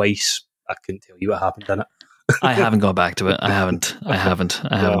maybe twice. I couldn't tell you what happened in it. I haven't gone back to it. I haven't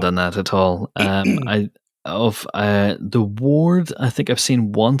done that at all. The Ward, I think I've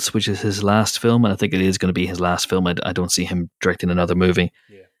seen once, which is his last film, and I think it is going to be his last film. I don't see him directing another movie.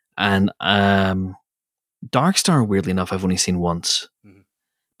 Yeah. And Dark Star, weirdly enough, I've only seen once. Mm-hmm.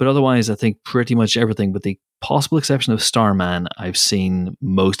 But otherwise, I think pretty much everything, with the possible exception of Starman, I've seen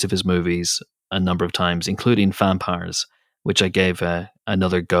most of his movies a number of times, including Vampires, which I gave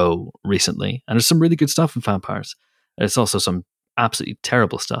another go recently. And there's some really good stuff in Vampires. There's also some absolutely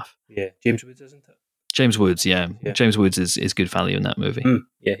terrible stuff. Yeah, James Woods, isn't it? James Woods, yeah. James Woods is good value in that movie.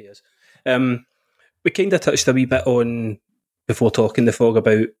 Yeah, he is. We kind of touched a wee bit on, before talking The Fog,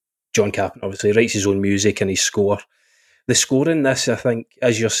 about John Carpenter. Obviously, he writes his own music and his score. The score in this, I think,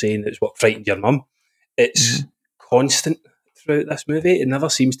 as you're saying, it's what frightened your mum. It's constant throughout this movie. It never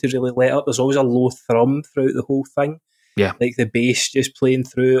seems to really let up. There's always a low thrum throughout the whole thing. Yeah. Like the bass just playing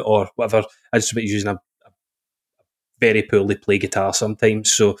through, or whatever. I just about using a very poorly play guitar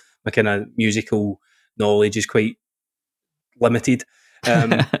sometimes, so my kind of musical knowledge is quite limited.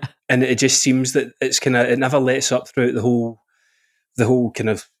 And it just seems that it never lets up throughout the whole kind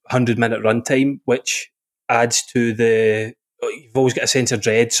of 100-minute runtime, which adds to you've always got a sense of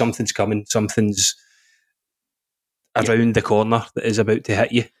dread. Something's coming, something's around the corner that is about to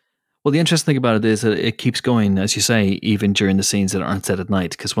hit you. Well, the interesting thing about it is that it keeps going, as you say, even during the scenes that aren't set at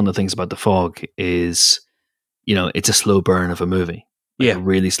night, because one of the things about The Fog is, it's a slow burn of a movie. A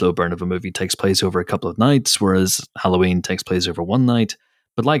really slow burn of a movie. It takes place over a couple of nights, whereas Halloween takes place over one night.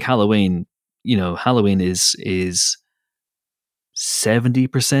 But like Halloween, Halloween is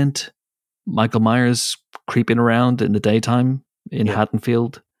 70% Michael Myers creeping around in the daytime in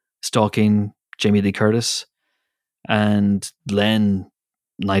Haddonfield, stalking Jamie Lee Curtis, and then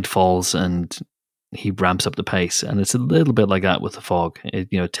night falls and he ramps up the pace, and it's a little bit like that with The Fog.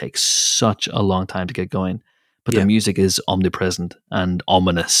 It takes such a long time to get going, but the music is omnipresent and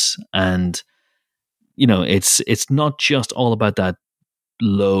ominous, and it's not just all about that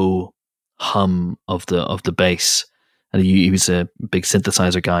low hum of the bass. And he was a big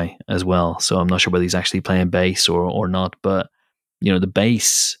synthesizer guy as well, so I'm not sure whether he's actually playing bass or not. But the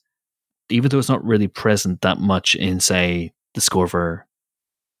bass, even though it's not really present that much in, say, the score for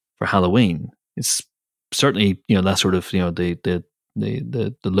Halloween, it's certainly that sort of the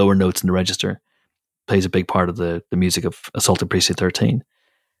lower notes in the register plays a big part of the music of Assault on Precinct 13.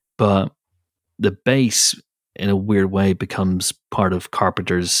 But the bass, in a weird way, becomes part of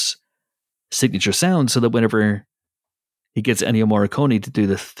Carpenter's signature sound, so that whenever he gets Ennio Morricone to do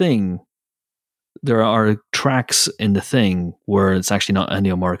The Thing, there are tracks in The Thing where it's actually not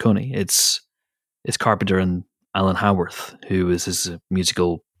Ennio Morricone. It's Carpenter and Alan Howarth, who is his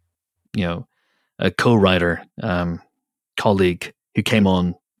musical, a co-writer, colleague who came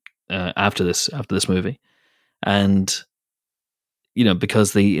on after this movie, and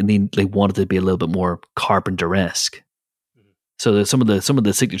because they wanted to be a little bit more Carpenter-esque. So there's some of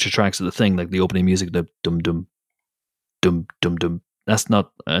the signature tracks of The Thing, like the opening music, the dum dum dum dum dum. That's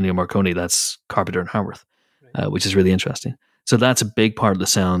not Ennio Morricone. That's Carpenter and Howarth, which is really interesting. So that's a big part of the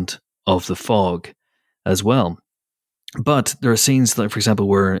sound of The Fog as well. But there are scenes, like, for example,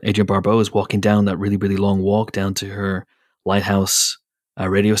 where Adrienne Barbeau is walking down that really, really long walk down to her lighthouse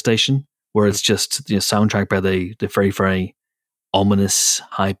radio station, where it's just soundtrack by the very, very ominous,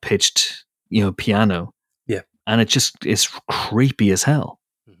 high pitched piano. Yeah, and it's creepy as hell.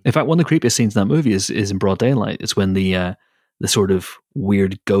 In fact, one of the creepiest scenes in that movie is in broad daylight. It's when the sort of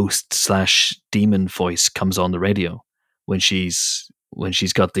weird ghost / demon voice comes on the radio when she's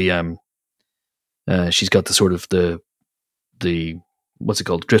got the sort of the what's it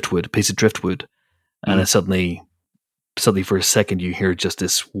called, driftwood, a piece of driftwood, and it suddenly for a second you hear just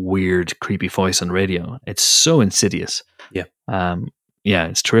this weird creepy voice on radio. It's so insidious. Yeah,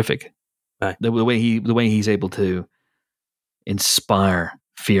 it's terrific. Aye. The way he's able to inspire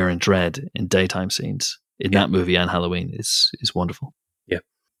fear and dread in daytime scenes in that movie and Halloween is wonderful.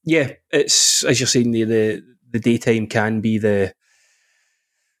 Yeah, it's, as you're saying, the daytime can be the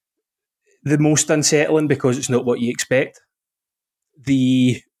most unsettling because it's not what you expect.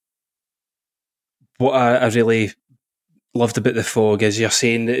 What I really loved about The Fog is you're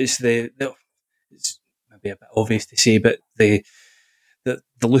saying that it's it's maybe a bit obvious to say, but the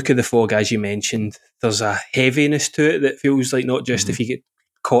look of The Fog, as you mentioned, there's a heaviness to it that feels like not just if you get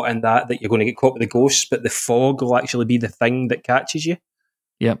caught in that you're going to get caught with the ghosts, but the fog will actually be the thing that catches you.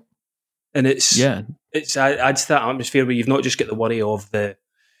 Yep. And it adds to that atmosphere where you've not just got the worry of the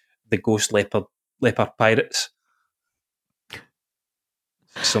ghost leopard pirates.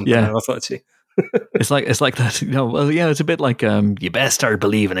 Something I never thought I'd say. It's like that. It's a bit like you best start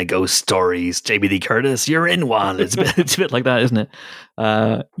believing in ghost stories. Jamie Lee Curtis, you're in one. It's a bit like that, isn't it?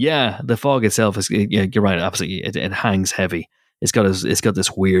 The fog itself is. Yeah, you're right. Absolutely, it hangs heavy. It's got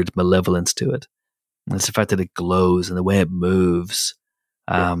this weird malevolence to it. And it's the fact that it glows and the way it moves.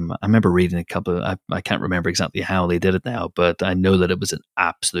 I remember reading a couple. I can't remember exactly how they did it now, but I know that it was an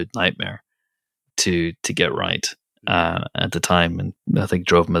absolute nightmare to get right at the time, and I think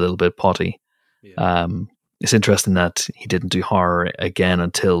drove him a little bit potty. It's interesting that he didn't do horror again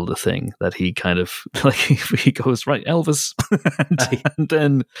until The Thing, that he kind of like he goes, right, Elvis, and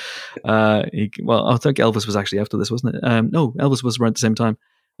then I think Elvis was actually after this, wasn't it? No, Elvis was around the same time,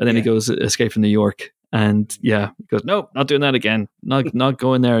 and then he goes Escape from New York, and he goes, nope, not doing that again, not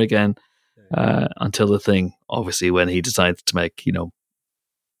going there again, until The Thing, obviously, when he decides to make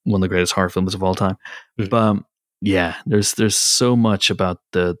one of the greatest horror films of all time. But there's so much about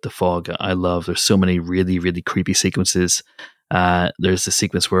the fog I love. There's so many really, really creepy sequences. There's the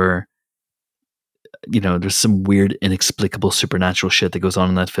sequence where there's some weird, inexplicable supernatural shit that goes on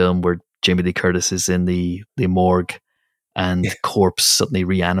in that film where Jamie Lee Curtis is in the morgue and the corpse suddenly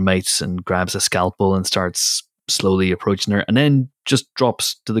reanimates and grabs a scalpel and starts slowly approaching her and then just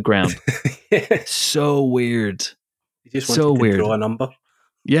drops to the ground. So weird. You just wanted to draw a number.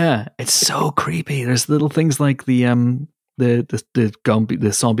 Yeah, it's so creepy. There's little things like the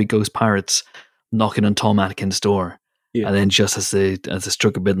zombie ghost pirates knocking on Tom Atkins' door, and then just as the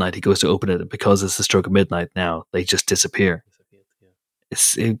stroke of midnight, he goes to open it, and because it's the stroke of midnight now, they just disappear.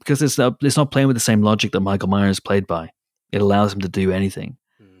 Because it's not playing with the same logic that Michael Myers played by. It allows him to do anything,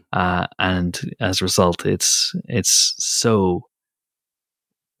 and as a result, it's so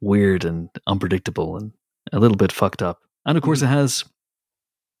weird and unpredictable and a little bit fucked up. And of course, it has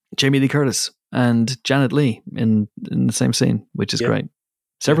Jamie Lee Curtis and Janet Leigh in the same scene, which is great.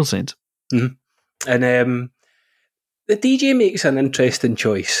 Several scenes. Mm-hmm. And the DJ makes an interesting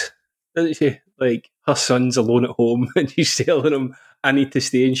choice, doesn't she? Like, her son's alone at home and she's telling him, I need to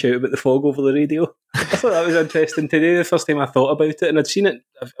stay and shout about the fog over the radio. I thought that was interesting today, the first time I thought about it, and I'd seen it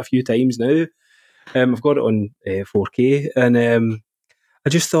a few times now. I've got it on 4K, and I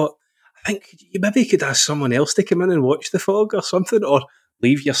just thought, I think you maybe could ask someone else to come in and watch the fog or something, or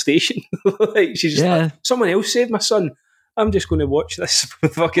leave your station. Like, she's just like, someone else saved my son. I'm just going to watch this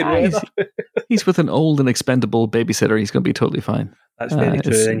fucking weather. He's with an old and expendable babysitter. He's going to be totally fine. That's very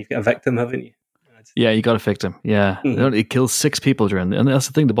true. Then you've got a victim, haven't you? Yeah, you got a victim. Yeah. Mm-hmm. It kills 6 people and that's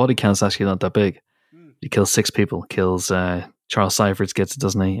the thing, the body count's actually not that big. He kills 6 people. Kills Charles Seifert's gets it,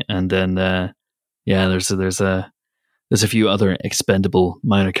 doesn't he? And then there's a few other expendable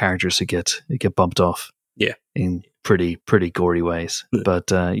minor characters who get bumped off. Yeah. In pretty gory ways.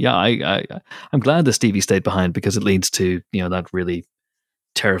 But I'm glad that Stevie stayed behind, because it leads to, that really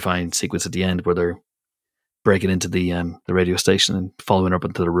terrifying sequence at the end where they're breaking into the radio station and following up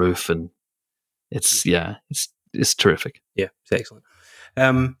into the roof, and it's terrific. Yeah, it's excellent.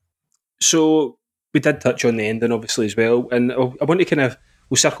 So we did touch on the ending, obviously, as well, and I want to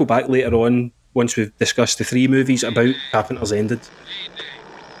we'll circle back later on once we've discussed the 3 movies about Carpenter's ending.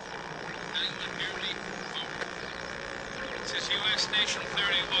 This is U.S. Station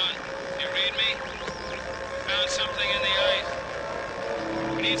 31. You read me? Found something in the ice.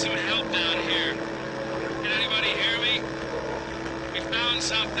 We need some help down here. Can anybody hear me? We found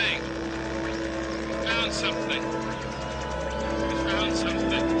something. We found something. We found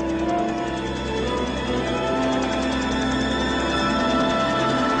something.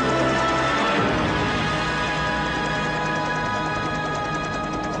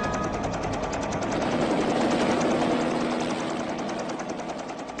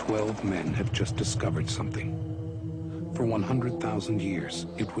 12 men have just discovered something. For 100,000 years,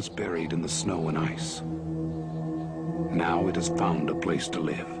 it was buried in the snow and ice. Now it has found a place to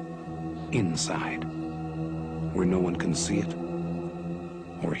live. Inside. Where no one can see it,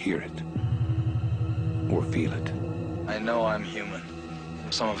 or hear it, or feel it. I know I'm human.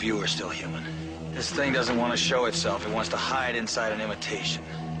 Some of you are still human. This thing doesn't want to show itself. It wants to hide inside an imitation.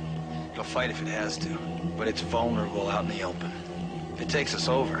 It'll fight if it has to, but it's vulnerable out in the open. If it takes us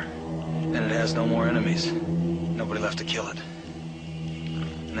over, then it has no more enemies. Nobody left to kill it.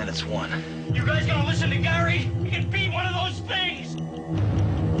 And then it's won. You guys gonna listen to Gary? He can beat one of those things!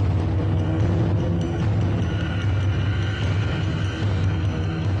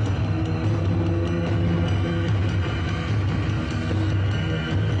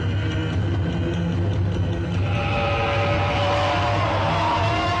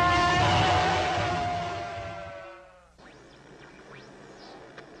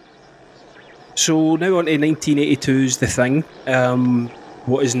 So now on to 1982's The Thing,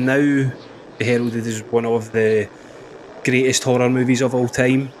 what is now heralded as one of the greatest horror movies of all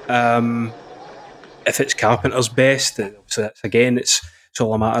time. If it's Carpenter's best, so it's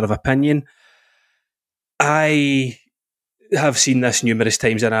all a matter of opinion. I have seen this numerous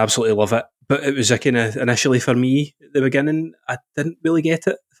times and I absolutely love it, but it was a kind of, initially for me at the beginning, I didn't really get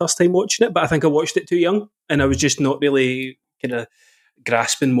it the first time watching it, but I think I watched it too young and I was just not really kind of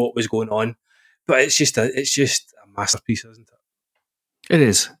grasping what was going on. But it's just a masterpiece, isn't it? It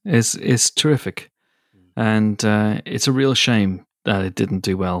is. It's terrific, and it's a real shame that it didn't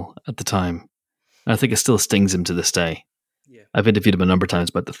do well at the time. I think it still stings him to this day. Yeah. I've interviewed him a number of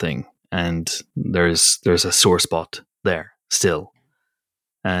times about The Thing, and there's a sore spot there still,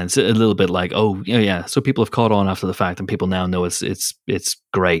 and it's a little bit like, oh yeah. So people have caught on after the fact, and people now know it's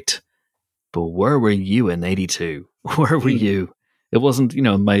great. But where were you in '82? Where were you? It wasn't,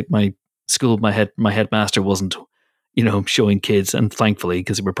 my school, my headmaster wasn't, showing kids, and thankfully,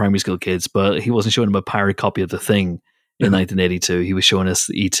 because they were primary school kids, but he wasn't showing them a pirate copy of The Thing in 1982. He was showing us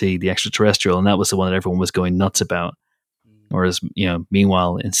E.T., the extraterrestrial, and that was the one that everyone was going nuts about. Whereas,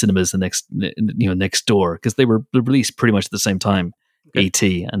 meanwhile, in cinemas next door, because they were released pretty much at the same time,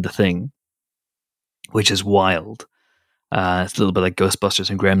 E.T. and The Thing, which is wild. It's a little bit like Ghostbusters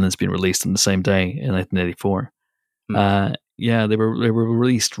and Gremlins being released on the same day in 1984. Yeah, they were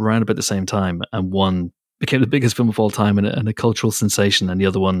released around about the same time, and one became the biggest film of all time and a cultural sensation, and the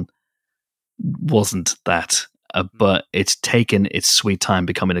other one wasn't that. But it's taken its sweet time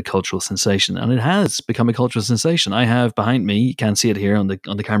becoming a cultural sensation, and it has become a cultural sensation. I have behind me, you can't see it here on the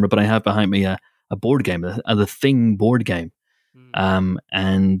camera, but I have behind me a board game, The Thing board game,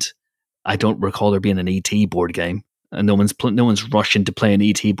 and I don't recall there being an ET board game, and no one's rushing to play an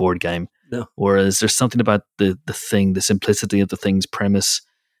ET board game. No. Whereas there's something about the Thing, the simplicity of the Thing's premise,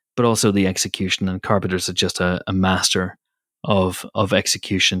 but also the execution. And Carpenter's just a master of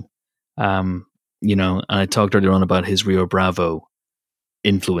execution. and I talked earlier on about his Rio Bravo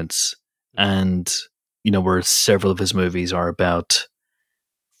influence, and where several of his movies are about,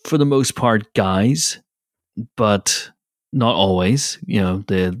 for the most part, guys, but not always.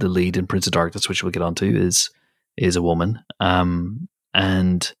 The lead in Prince of Darkness, which we'll get onto, is a woman.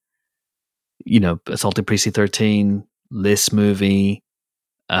 And Assaulting Precinct 13, this movie,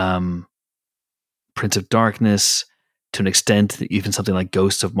 Prince of Darkness, to an extent, even something like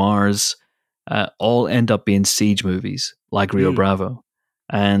Ghosts of Mars, all end up being siege movies like Rio Bravo.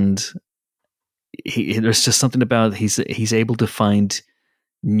 And there's just something about he's able to find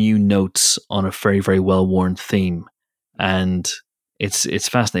new notes on a very, very well-worn theme. And it's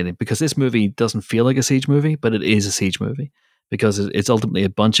fascinating because this movie doesn't feel like a siege movie, but it is a siege movie because it's ultimately a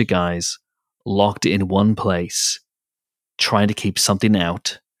bunch of guys locked in one place trying to keep something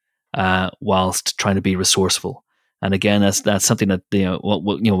out whilst trying to be resourceful. And again, that's something that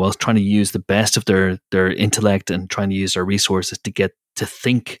whilst trying to use the best of their intellect and trying to use their resources to get to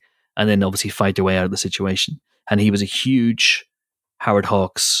think and then obviously fight their way out of the situation. And he was a huge Howard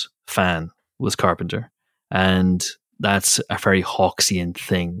Hawks fan, was Carpenter, and that's a very Hawksian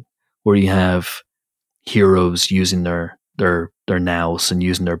thing where you have heroes using their nous and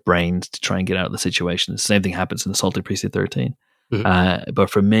using their brains to try and get out of the situation. The same thing happens in Assaulting Precinct 13. But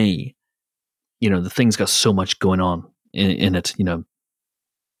for me, the thing's got so much going on in it,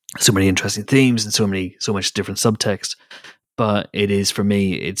 so many interesting themes and so much different subtext. But it is, for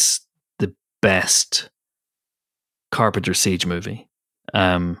me, it's the best Carpenter siege movie.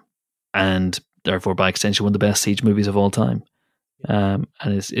 And therefore, by extension, one of the best siege movies of all time. And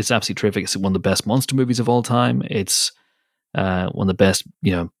it's absolutely terrific. It's one of the best monster movies of all time. It's one of the best,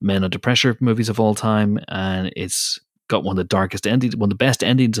 Men Under Pressure movies of all time, and it's got one of the darkest endings, one of the best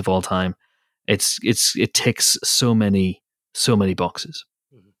endings of all time. It ticks so many boxes,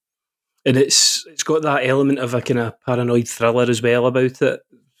 and it's got that element of a kind of paranoid thriller as well about it.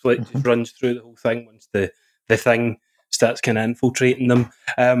 So it just runs through the whole thing once the thing starts kind of infiltrating them.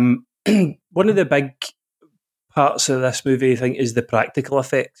 One of the big parts of this movie, I think, is the practical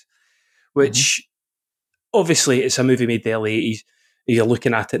effects, which obviously it's a movie made in the early 80s. You're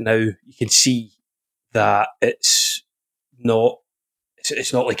looking at it now, you can see that it's not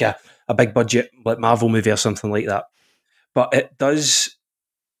like a big budget like Marvel movie or something like that. But there's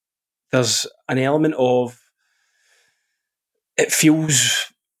an element of, it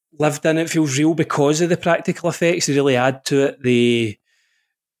feels lived in, it feels real because of the practical effects. They really add to it.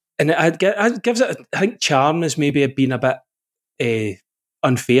 And it gives it, I think, charm is maybe being a bit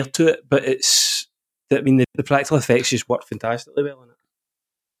unfair to it, but the practical effects just work fantastically well in it.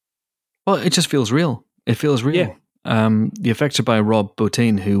 Well, it just feels real. It feels real. Yeah. The effects are by Rob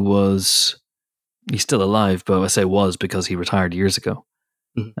Bottin, he's still alive, but I say was because he retired years ago.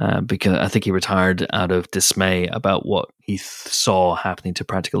 Because I think he retired out of dismay about what he saw happening to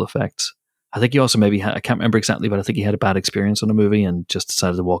practical effects. I think he also maybe I can't remember exactly, but I think he had a bad experience on a movie and just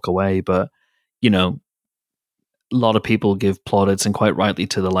decided to walk away. But, a lot of people give plaudits, and quite rightly,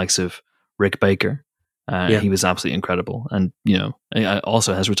 to the likes of Rick Baker. He was absolutely incredible. And,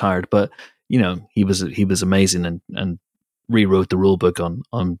 also has retired, but, he was amazing and rewrote the rule book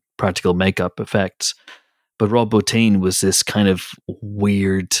on practical makeup effects. But Rob Bottin was this kind of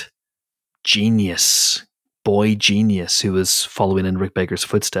weird boy genius who was following in Rick Baker's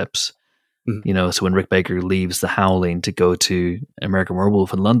footsteps. So when Rick Baker leaves The Howling to go to American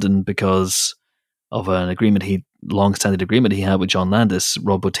Werewolf in London because of an long-standing agreement he had with John Landis,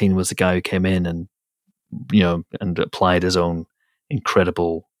 Rob Bottin was the guy who came in and applied his own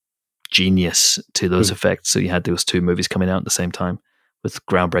incredible genius to those effects. So you had those two movies coming out at the same time with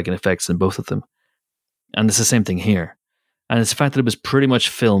groundbreaking effects in both of them. And it's the same thing here. And it's the fact that it was pretty much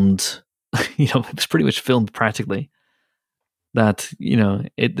filmed, it was pretty much filmed practically. That,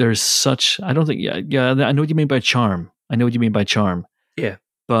 there's such, I don't think, I know what you mean by charm. Yeah.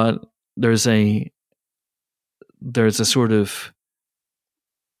 But there's a sort of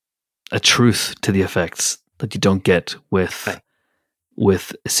a truth to the effects that you don't get with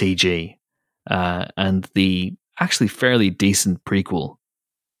CG. And the actually fairly decent prequel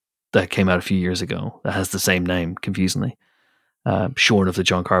that came out a few years ago that has the same name, confusingly, shorn of the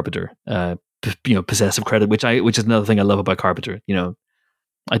John Carpenter, possessive credit, which is another thing I love about Carpenter.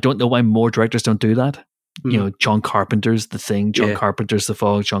 I don't know why more directors don't do that. John Carpenter's The Thing, John Carpenter's The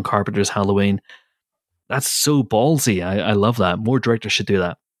Fog, John Carpenter's Halloween. That's so ballsy. I love that. More directors should do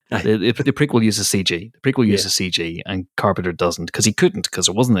that. The prequel uses CG. The prequel uses CG, and Carpenter doesn't because he couldn't, because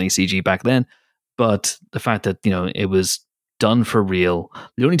there wasn't any CG back then. But the fact that it was done for real.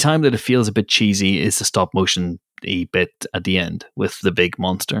 The only time that it feels a bit cheesy is the stop motion bit at the end with the big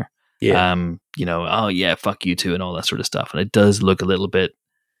monster. Yeah. Oh yeah, fuck you too, and all that sort of stuff. And it does look a little bit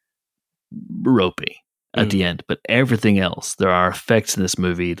ropey at the end, but everything else, there are effects in this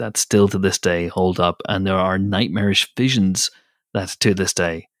movie that still to this day hold up, and there are nightmarish visions that to this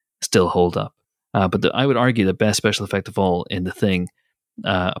day still hold up. But I would argue the best special effect of all in The Thing,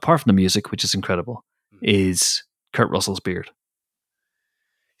 apart from the music, which is incredible, is Kurt Russell's beard.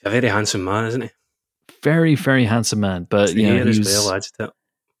 He's a very handsome man, isn't he? Very, very handsome man, but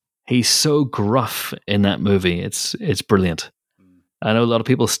he's so gruff in that movie. It's brilliant. I know a lot of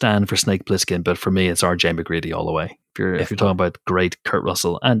people stand for Snake Plissken, but for me, it's R.J. McGrady all the way. If you're talking about great Kurt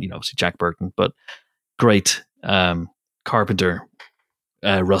Russell and obviously Jack Burton, but great Carpenter,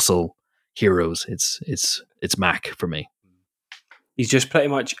 Russell heroes, it's Mac for me. He's just pretty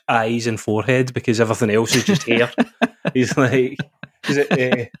much eyes and forehead because everything else is just hair. He's like, is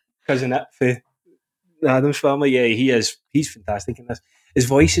it Cousin It for the Addams Family? Yeah, he is. He's fantastic in this. His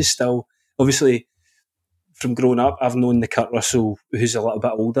voice is still, obviously, from growing up, I've known the Kurt Russell who's a little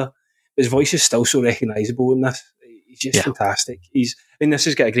bit older. His voice is still so recognisable in this. He's just fantastic. This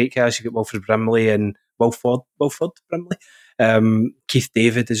has got a great cast. You've got Wilford Brimley and Wilford Brimley, Keith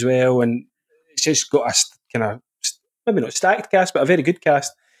David as well, and it's just got a kind of maybe not stacked cast, but a very good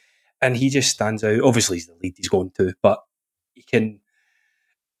cast. And he just stands out. Obviously, he's the lead he's going to, but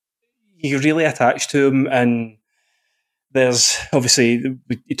you're really attached to him. And there's obviously,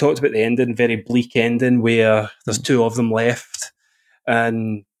 you talked about the ending, very bleak ending where there's two of them left,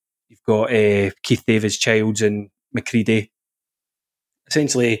 and you've got Keith David's Childs and McCready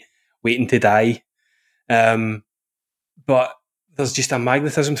essentially waiting to die. But there's just a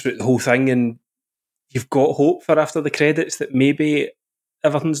magnetism through the whole thing, and you've got hope for after the credits that maybe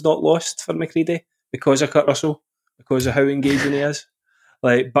everything's not lost for McCready because of Kurt Russell, because of how engaging he is.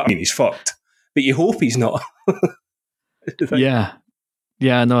 But I mean, he's fucked. But you hope he's not. Yeah.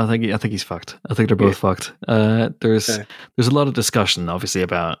 No, I think he's fucked. I think they're both fucked. There's a lot of discussion, obviously,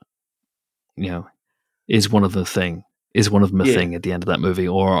 about is one of them a thing at the end of that movie,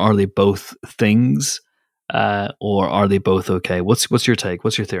 or are they both things, or are they both okay? What's your take?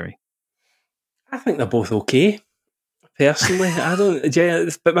 What's your theory? I think they're both okay. Personally, I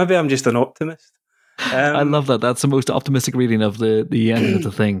don't. But maybe I'm just an optimist. I love that. That's the most optimistic reading of the ending of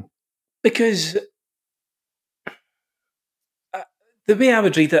The Thing. Because the way I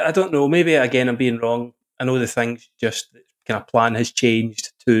would read it, I don't know. Maybe again I'm being wrong. I know the thing's just kind of plan has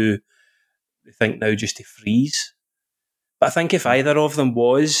changed to the thing now just to freeze. But I think if either of them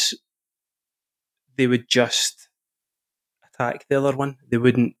was, they would just attack the other one. They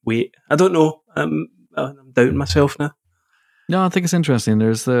wouldn't wait. I don't know. I'm doubting myself now. No, I think it's interesting.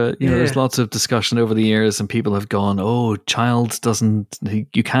 There's there's lots of discussion over the years, and people have gone, "Oh, Childs doesn't.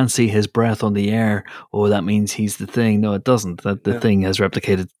 You can't see his breath on the air. Oh, that means he's the thing." No, it doesn't. That the thing has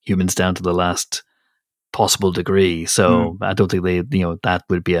replicated humans down to the last possible degree. So I don't think that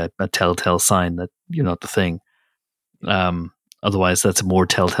would be a telltale sign that you're not the thing. Otherwise, that's a more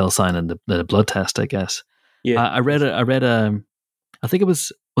telltale sign than a blood test, I guess. Yeah, I read. I think it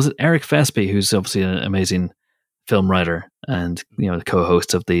was it Eric Vespe, who's obviously an amazing film writer and the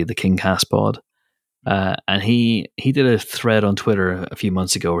co-host of the King Cast pod, and he did a thread on Twitter a few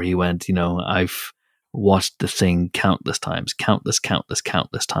months ago where he went, I've watched The Thing countless times,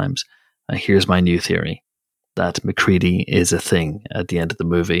 and here's my new theory, that McCready is a thing at the end of the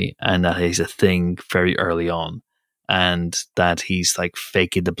movie, and that he's a thing very early on, and that he's like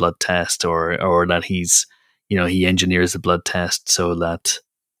faking the blood test, or that he's he engineers the blood test so that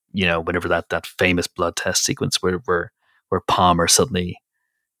whenever that famous blood test sequence where Palmer suddenly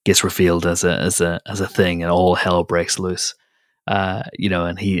gets revealed as a thing and all hell breaks loose,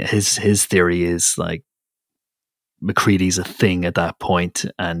 and his theory is like McCready's a thing at that point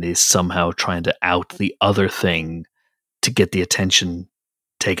and is somehow trying to out the other thing to get the attention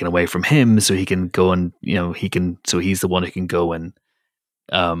taken away from him, so he can go and so he's the one who can go and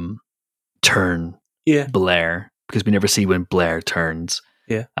turn Blair, because we never see when Blair turns.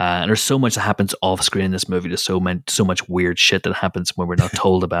 Yeah, and there's so much that happens off screen in this movie. There's so much weird shit that happens when we're not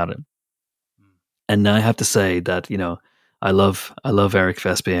told about it. And I have to say that I love Eric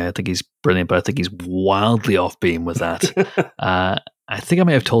Vespe. I think he's brilliant, but I think he's wildly off beam with that. I think I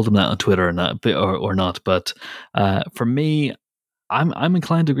may have told him that on Twitter or not. But for me, I'm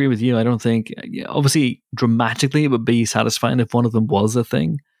inclined to agree with you. I don't think, obviously, dramatically, it would be satisfying if one of them was a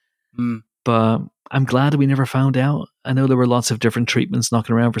thing. But I'm glad that we never found out. I know there were lots of different treatments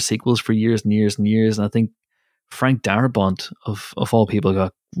knocking around for sequels for years and years and years, and I think Frank Darabont, of all people,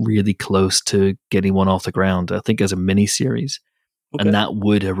 got really close to getting one off the ground, I think as a mini-series. Okay. And that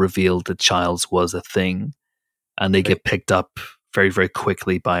would have revealed that Childs was a thing. And they get picked up very, very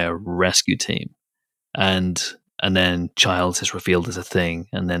quickly by a rescue team. And then Childs is revealed as a thing,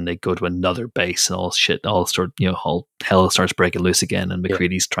 and then they go to another base, and all hell starts breaking loose again, and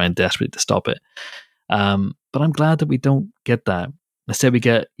McCready's trying desperately to stop it. But I'm glad that we don't get that. Instead, we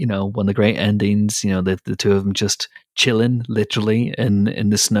get one of the great endings. The two of them just chilling, literally in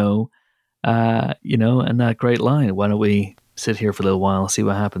the snow. And that great line. Why don't we sit here for a little while, see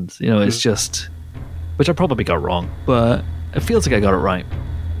what happens? It's just, which I probably got wrong, but it feels like I got it right.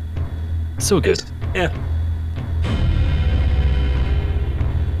 So good. Yeah.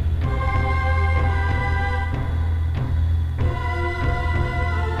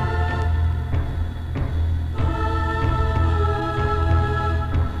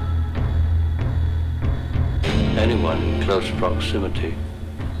 Anyone in close proximity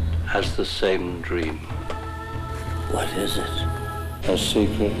has the same dream. What is it? A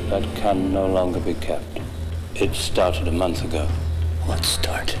secret that can no longer be kept. It started a month ago. What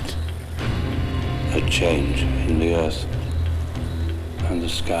started? A change in the earth and the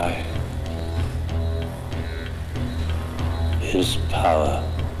sky. His power.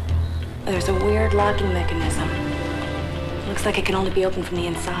 There's a weird locking mechanism. Looks like it can only be opened from the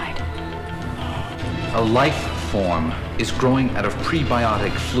inside. A life form is growing out of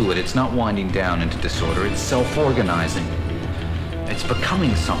prebiotic fluid. It's not winding down into disorder. It's self-organizing. It's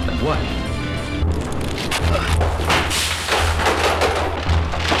becoming something. What?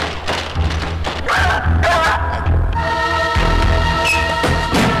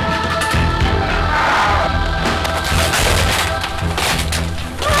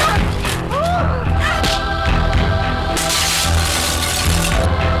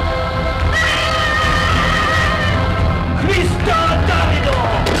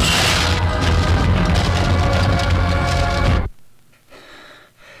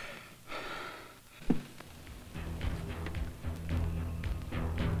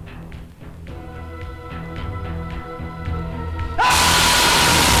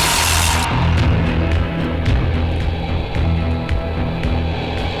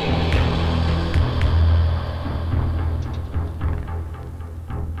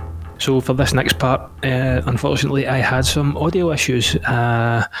 So for this next part, unfortunately, I had some audio issues.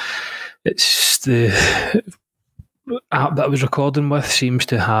 It's the app that I was recording with seems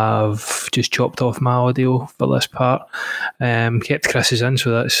to have just chopped off my audio for this part. Kept Chris's in,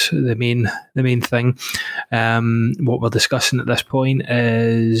 so that's the main thing. What we're discussing at this point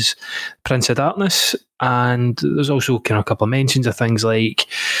is Prince of Darkness, and there's also kind of a couple of mentions of things like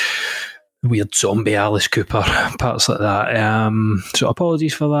weird zombie Alice Cooper, parts like that. So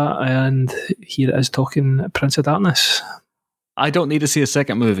apologies for that, and here it is talking Prince of Darkness. I don't need to see a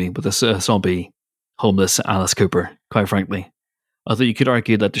second movie with a zombie homeless Alice Cooper, quite frankly. Although you could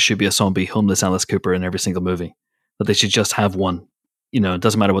argue that there should be a zombie homeless Alice Cooper in every single movie. That they should just have one. It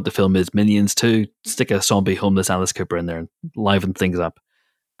doesn't matter what the film is. Minions 2, stick a zombie homeless Alice Cooper in there and liven things up.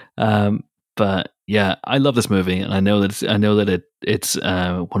 But yeah, I love this movie, and I know that it's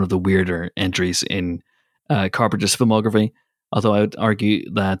one of the weirder entries in Carpenter's filmography. Although I would argue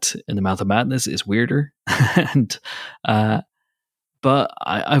that In the Mouth of Madness is weirder, but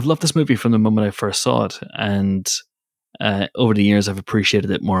I've loved this movie from the moment I first saw it, and over the years I've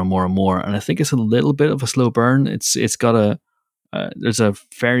appreciated it more and more and more. And I think it's a little bit of a slow burn. It's got there's a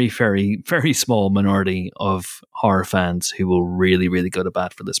very, very, very small minority of horror fans who will really, really go to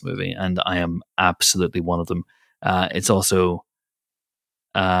bat for this movie, and I am absolutely one of them. It's also,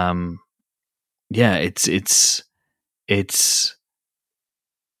 it's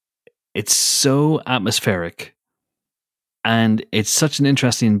so atmospheric, and it's such an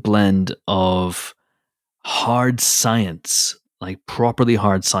interesting blend of hard science, like properly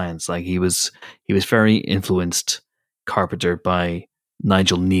hard science. Like he was very influenced, Carpenter, by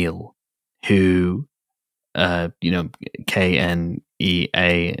Nigel Neal, who Kneale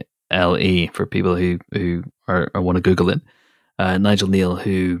for people who want to Google it. Nigel Neal,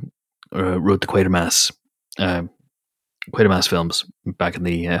 who wrote the Quatermass films back in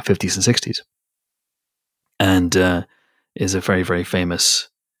the 50s and 60s, and is a very, very famous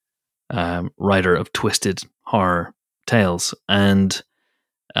writer of twisted horror tales, and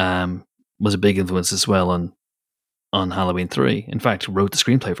was a big influence as well on Halloween 3. In fact, wrote the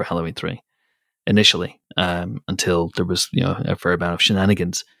screenplay for Halloween 3 initially, until there was a fair amount of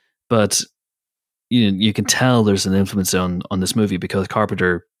shenanigans. But you can tell there's an influence on this movie because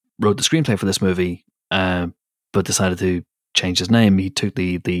Carpenter wrote the screenplay for this movie, but decided to change his name. He took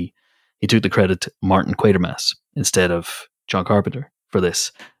the credit Martin Quatermass instead of John Carpenter for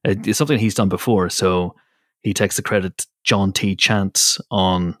this. It's something he's done before, so he takes the credit John T. Chance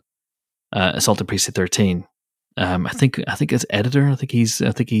on Assault on Precinct 13, I think as editor, I think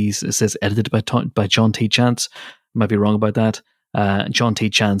it says edited by John T. Chance. I might be wrong about that. John T.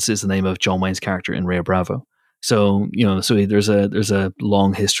 Chance is the name of John Wayne's character in Ray Bravo. So there's a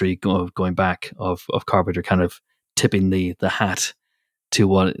long history going back of Carpenter kind of tipping the hat to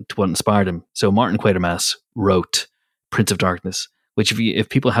what inspired him. So Martin Quatermass wrote Prince of Darkness, which if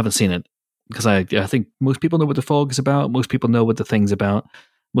people haven't seen it, because I think most people know what The Fog is about, most people know what The Thing's about,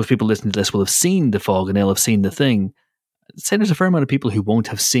 most people listening to this will have seen The Fog and they'll have seen The Thing. I'd say there's a fair amount of people who won't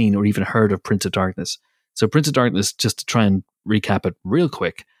have seen or even heard of Prince of Darkness. So Prince of Darkness, just to try and recap it real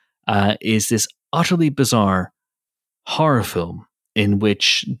quick, is this utterly bizarre horror film in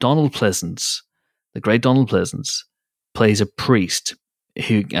which Donald Pleasance, the great Donald Pleasance, plays a priest,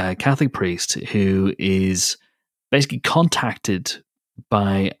 a Catholic priest, who is basically contacted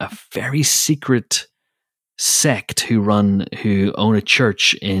by a very secret sect who own a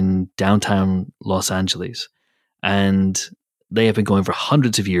church in downtown Los Angeles, and they have been going for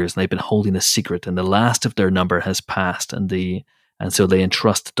hundreds of years, and they've been holding a secret, and the last of their number has passed, and so they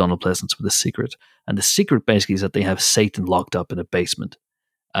entrust Donald Pleasance with a secret, and the secret basically is that they have Satan locked up in a basement,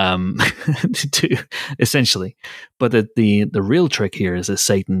 essentially. But the real trick here is that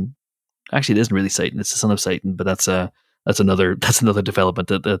Satan, actually, it isn't really Satan; it's the son of Satan, but that's another development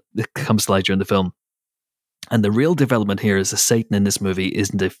that comes to light during the film. And the real development here is that Satan in this movie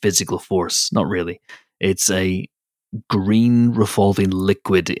isn't a physical force, not really. It's a green revolving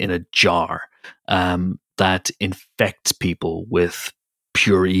liquid in a jar that infects people with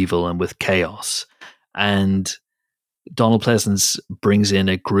pure evil and with chaos. And Donald Pleasance brings in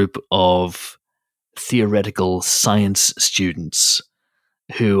a group of theoretical science students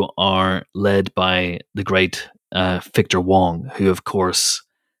who are led by the great Victor Wong, who, of course,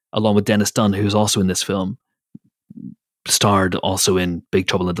 along with Dennis Dunn, who's also in this film, starred also in Big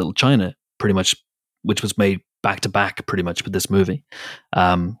Trouble in Little China, pretty much, which was made back to back pretty much with this movie.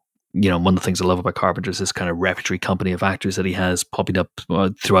 One of the things I love about Carpenter is this kind of repertory company of actors that he has popping up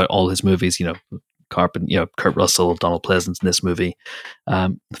throughout all his movies. Carpenter, Kurt Russell, Donald Pleasance in this movie,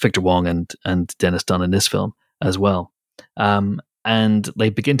 Victor Wong and Dennis Dunn in this film as well. And they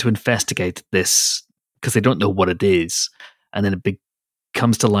begin to investigate this because they don't know what it is, and then it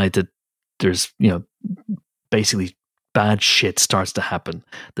comes to light that there's basically bad shit starts to happen.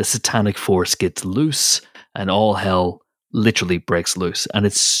 The satanic force gets loose and all hell literally breaks loose. And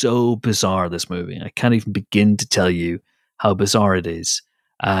it's so bizarre, this movie. I can't even begin to tell you how bizarre it is.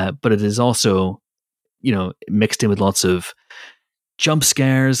 But it is also, mixed in with lots of jump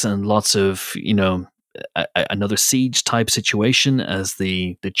scares and lots of, another siege type situation as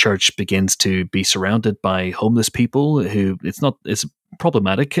the church begins to be surrounded by homeless people who it's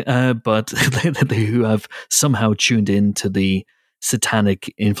problematic, but who have somehow tuned in to the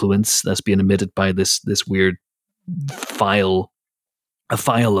satanic influence that's being emitted by this weird file,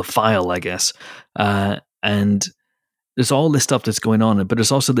 I guess. And there's all this stuff that's going on, but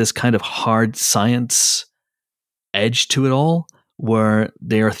there's also this kind of hard science edge to it all, where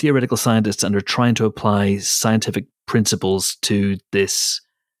they are theoretical scientists and are trying to apply scientific principles to this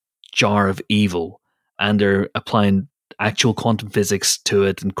jar of evil, and they're applying actual quantum physics to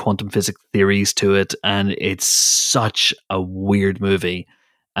it and quantum physics theories to it, and it's such a weird movie.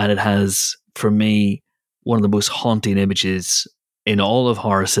 And it has, for me, one of the most haunting images in all of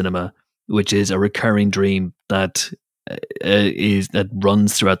horror cinema, which is a recurring dream that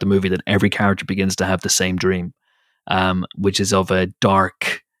runs throughout the movie, that every character begins to have the same dream, which is of a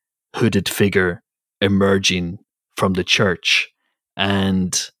dark hooded figure emerging from the church.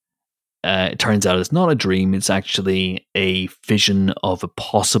 And it turns out it's not a dream, it's actually a vision of a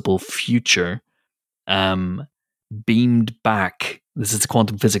possible future, beamed back. This is the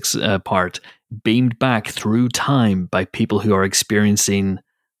quantum physics part, beamed back through time by people who are experiencing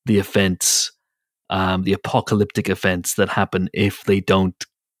the events, the apocalyptic events that happen if they don't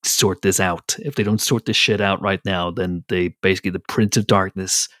sort this out. If they don't sort this shit out right now, then the Prince of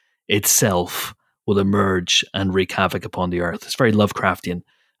Darkness itself will emerge and wreak havoc upon the earth. It's very Lovecraftian.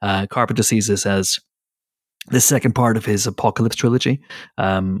 Carpenter sees this as the second part of his Apocalypse trilogy,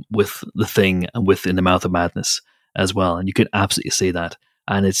 with The Thing and with In the Mouth of Madness as well. And you could absolutely see that.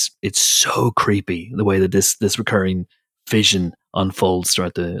 And it's so creepy the way that this recurring vision unfolds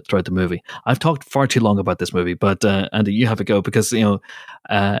throughout the movie. I've talked far too long about this movie, but Andy, you have a go, because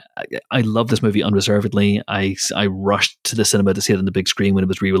I love this movie unreservedly. I rushed to the cinema to see it on the big screen when it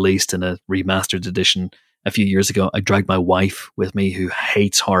was re-released in a remastered edition a few years ago. I dragged my wife with me, who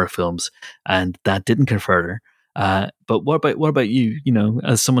hates horror films, and that didn't convert her. But what about you?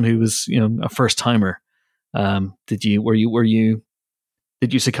 As someone who was a first timer, did you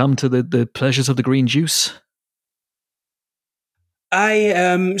succumb to the pleasures of the green juice? So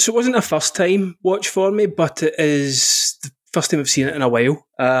it wasn't a first time watch for me, but it is the first time I've seen it in a while.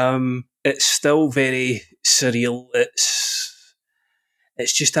 It's still very surreal.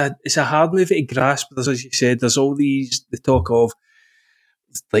 It's just it's a hard movie to grasp. There's, as you said, there's all the talk of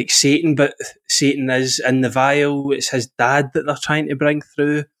like Satan, but Satan is in the vial. It's his dad that they're trying to bring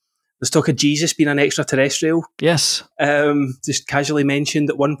through. There's talk of Jesus being an extraterrestrial. Yes. Just casually mentioned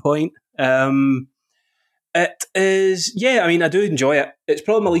at one point. It is, yeah, I mean, I do enjoy it. It's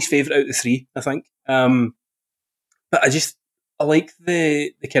probably my least favourite out of the three, I think. But I like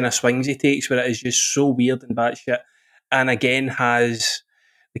the kind of swings he takes where it is just so weird and batshit. And again, has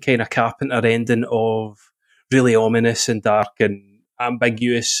the kind of Carpenter ending of really ominous and dark and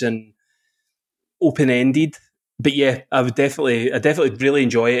ambiguous and open-ended. But yeah, I definitely really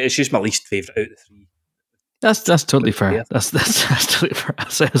enjoy it. It's just my least favourite out of the three. That's totally fair. That's totally fair.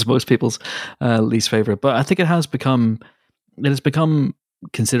 I'd say it's most people's least favorite, but I think it has become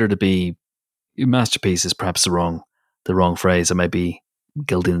considered to be masterpiece is perhaps the wrong phrase. I may be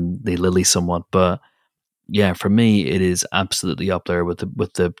gilding the lily somewhat, but yeah, for me, it is absolutely up there with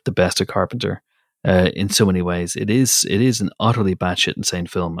the best of Carpenter in so many ways. It is an utterly batshit insane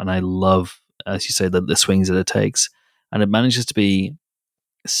film, and I love, as you say, the swings that it takes, and it manages to be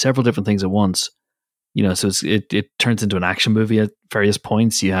several different things at once. So it turns into an action movie at various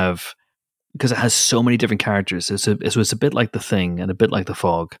points. You have, because it has so many different characters. It's a bit like The Thing and a bit like The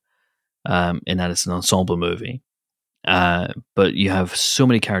Fog, in that it's an ensemble movie. But you have so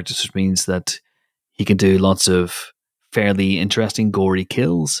many characters, which means that he can do lots of fairly interesting, gory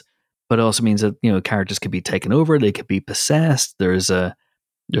kills. But it also means that characters can be taken over. They can be possessed. There's a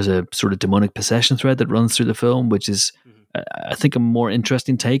sort of demonic possession thread that runs through the film, which is, I think, a more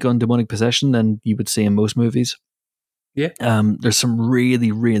interesting take on demonic possession than you would see in most movies. Yeah. There's some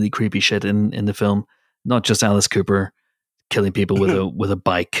really, really creepy shit in the film. Not just Alice Cooper killing people with a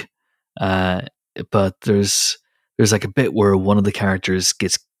bike, but there's like a bit where one of the characters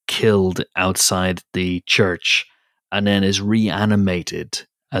gets killed outside the church and then is reanimated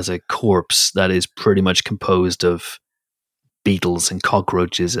as a corpse that is pretty much composed of beetles and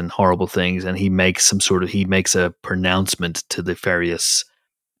cockroaches and horrible things, and he makes a pronouncement to the various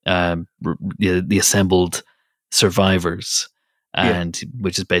the assembled survivors, and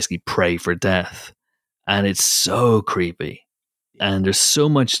which is basically pray for death, and it's so creepy, and there's so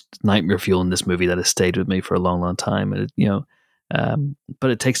much nightmare fuel in this movie that has stayed with me for a long, long time, and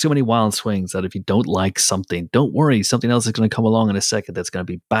but it takes so many wild swings that if you don't like something, don't worry, something else is going to come along in a second that's going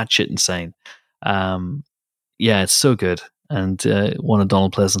to be batshit insane. It's so good. And one of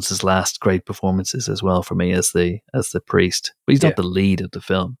Donald Pleasance's last great performances as well for me as the priest. But he's not the lead of the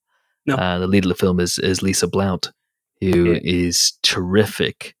film. No. The lead of the film is Lisa Blount, who is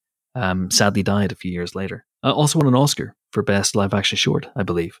terrific. Sadly died a few years later. Also won an Oscar for Best Live Action Short, I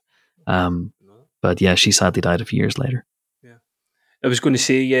believe. But yeah, she sadly died a few years later. Yeah, I was going to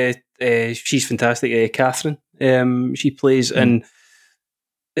say, she's fantastic. Catherine, she plays, and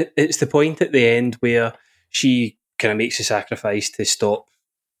it's the point at the end where she kind of makes a sacrifice to stop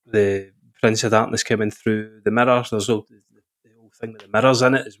the Prince of Darkness coming through the mirror. There's the whole thing with the mirrors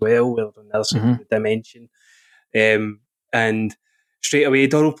in it as well, where on the other side of the dimension. And straight away,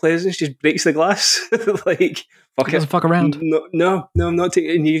 Donald Pleasance just breaks the glass. Like, fuck he doesn't fuck around. No, I'm not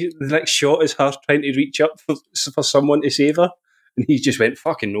taking you. The next shot is her trying to reach up for someone to save her. And he just went,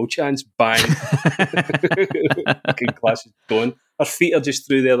 fucking no chance, bang. Fucking glass is gone. Her feet are just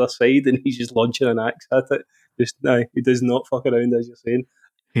through the other side and he's just launching an axe at it. No, he does not fuck around, as you're saying.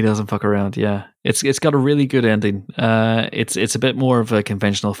 He doesn't fuck around, yeah. It's got a really good ending. It's a bit more of a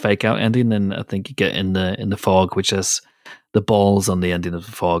conventional fake out ending than I think you get in the Fog, which has the balls on the ending of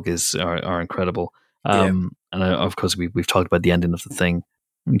the Fog are incredible. And of course we've talked about the ending of The Thing.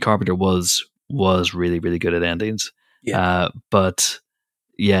 And Carpenter was really, really good at endings. Yeah. But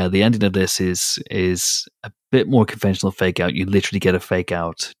yeah, the ending of this is a bit more conventional fake out. You literally get a fake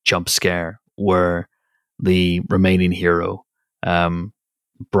out jump scare where the remaining hero, Brian,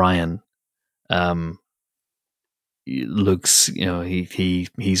 looks,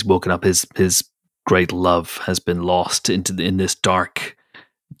 he's woken up. His great love has been lost in this dark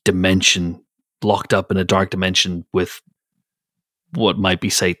dimension, locked up in a dark dimension with what might be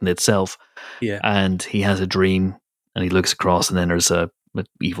Satan itself. Yeah, and he has a dream, and he looks across, and then there's a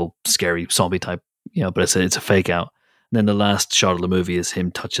evil, scary zombie type, but it's a fake out. And then the last shot of the movie is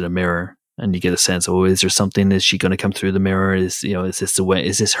him touching a mirror. And you get a sense, is there something? Is she going to come through the mirror? Is this the way?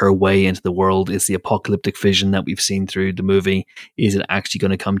 Is this her way into the world? Is the apocalyptic vision that we've seen through the movie, is it actually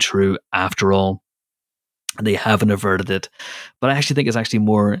going to come true after all? And they haven't averted it. But I actually think it's actually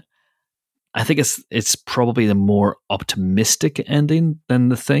more I think it's probably the more optimistic ending than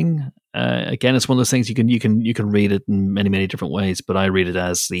The Thing. Again, it's one of those things you can read it in many different ways, but I read it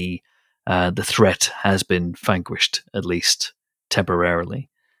as the threat has been vanquished, at least temporarily.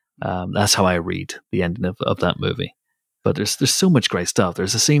 That's how I read the ending of that movie. But there's so much great stuff.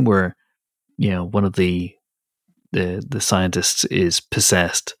 There's a scene where one of the scientists is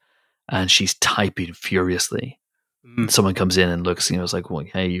possessed, and she's typing furiously. Someone comes in and looks, it's like, well,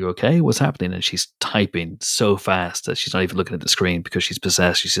 hey, you okay? What's happening? And she's typing so fast that she's not even looking at the screen because she's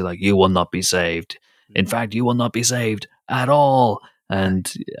possessed. She's like, you will not be saved. In fact, you will not be saved at all.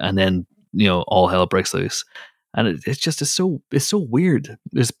 And then, all hell breaks loose. And it's so weird.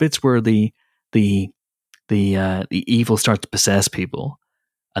 There's bits where the evil starts to possess people.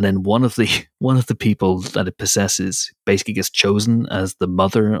 And then one of the people that it possesses basically gets chosen as the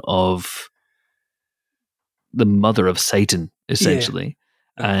mother of Satan, essentially.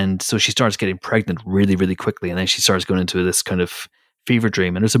 Yeah. And so she starts getting pregnant really, really quickly, and then she starts going into this kind of fever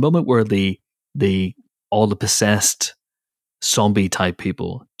dream. And there's a moment where all the possessed zombie type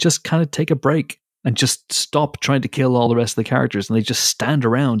people just kind of take a break and just stop trying to kill all the rest of the characters, and they just stand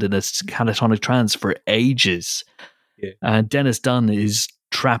around in this catatonic trance for ages. Yeah. And Dennis Dunn is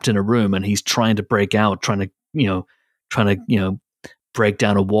trapped in a room, and he's trying to break out, trying to break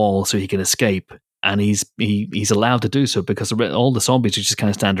down a wall so he can escape. And he's allowed to do so because all the zombies are just kind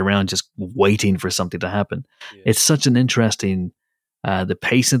of standing around just waiting for something to happen. Yeah. It's such an interesting, the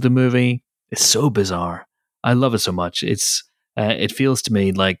pace of the movie is so bizarre. I love it so much. It feels to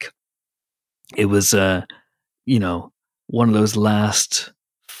me like it was, one of those last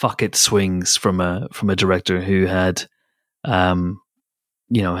fuck it swings from a director who had,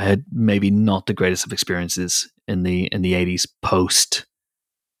 had maybe not the greatest of experiences in the 80s post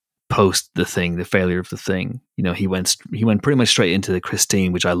The Thing, the failure of The Thing. He went pretty much straight into the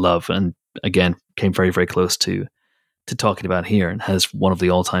Christine, which I love, and again came very, very close to talking about here, and has one of the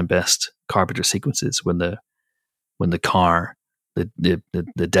all-time best Carpenter sequences when the car,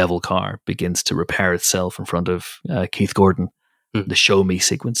 the devil car, begins to repair itself in front of Keith Gordon. The show me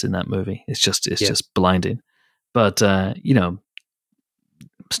sequence in that movie is just blinding. But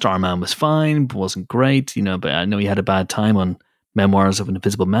Starman was fine, but wasn't great. But I know he had a bad time on Memoirs of an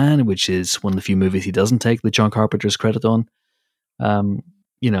Invisible Man, which is one of the few movies he doesn't take the John Carpenter's credit on. And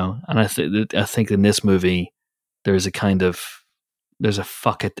I think in this movie there's a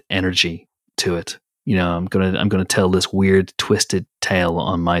fuck it energy to it. I'm gonna tell this weird twisted tale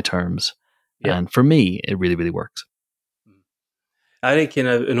on my terms, and for me it really, really works. I reckon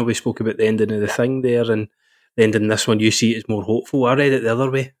I know we spoke about the ending of The Thing there, and the ending in this one you see it as more hopeful. I read it the other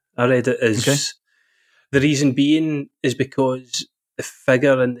way. I read it as the reason being is because the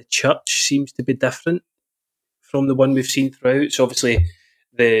figure in the church seems to be different from the one we've seen throughout. So obviously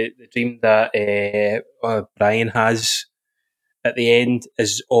the dream that Brian has at the end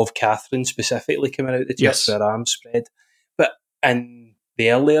is of Catherine specifically coming out of the church with her arms spread. But in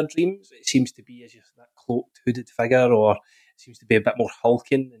the earlier dreams, it seems to be as just that cloaked, hooded figure, or it seems to be a bit more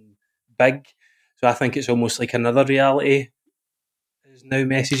hulking and big. So I think it's almost like another reality is now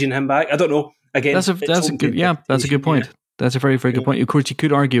messaging him back. I don't know. Again, that's a good point. That's a very, very good point. Of course, you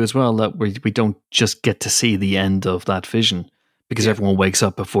could argue as well that we don't just get to see the end of that vision because everyone wakes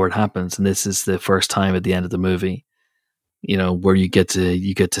up before it happens, and this is the first time at the end of the movie, where you get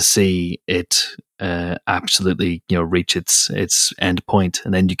to see it absolutely, reach its end point,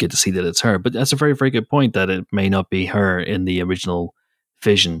 and then you get to see that it's her. But that's a very, very good point that it may not be her in the original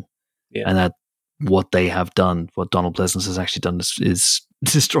vision, and that what they have done, what Donald Pleasance has actually done, is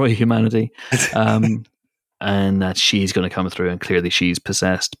destroy humanity. And that she's going to come through, and clearly she's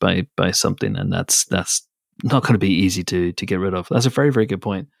possessed by something, and that's not going to be easy to get rid of. That's a very, very good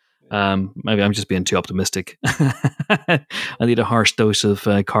point. Maybe I'm just being too optimistic. I need a harsh dose of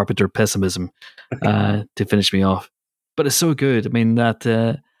Carpenter pessimism to finish me off. But it's so good. I mean, that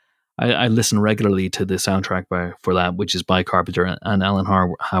I listen regularly to the soundtrack for that, which is by Carpenter and Alan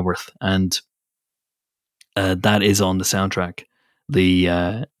Howarth, and that is on the soundtrack.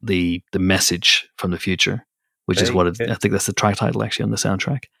 The message from the future, which is what I think that's the track title actually on the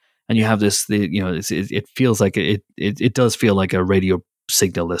soundtrack. And you have this, it feels like it does feel like a radio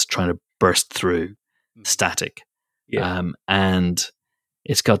signal that's trying to burst through static, and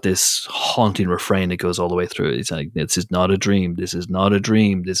it's got this haunting refrain that goes all the way through. It's like, this is not a dream. This is not a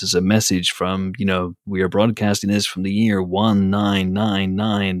dream. This is a message from, we are broadcasting this from the year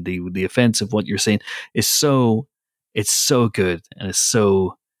 1999. The offense of what you're saying is it's so good, and it's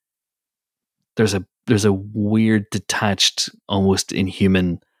so, there's a weird, detached, almost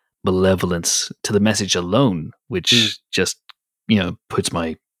inhuman malevolence to the message alone, which just puts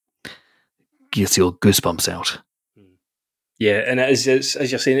my gets the old goosebumps out. Yeah, and it's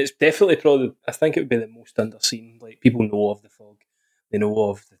as you're saying, it's definitely probably, I think it would be the most underseen. Like, people know of The Fog. They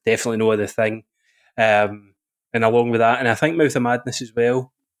definitely know of The Thing. And along with that, and I think Mouth of Madness as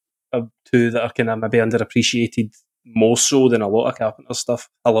well, are two that are kind of maybe underappreciated more so than a lot of Carpenter stuff.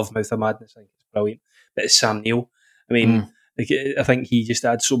 I love Mouth of Madness. I think it's brilliant. But it's Sam Neill. I mean, I think he just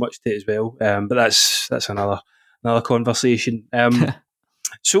adds so much to it as well. But that's another conversation.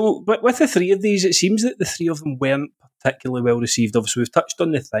 So, but with the three of these, it seems that the three of them weren't particularly well received. Obviously, we've touched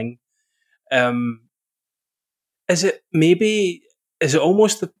on The Thing. Is it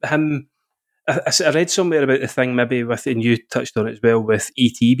almost him? I read somewhere about The Thing, maybe and you touched on it as well, with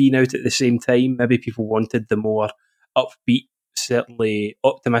E.T. being out at the same time. Maybe people wanted the more upbeat, certainly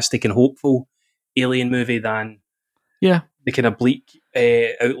optimistic and hopeful alien movie than the kind of bleak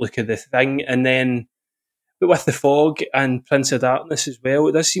outlook of The Thing. And then, but with The Fog and Prince of Darkness as well,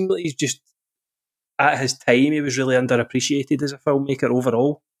 it does seem like he's just, at his time, he was really underappreciated as a filmmaker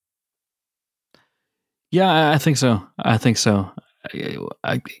overall. Yeah, I think so. I think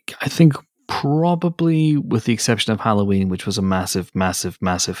probably with the exception of Halloween, which was a massive, massive,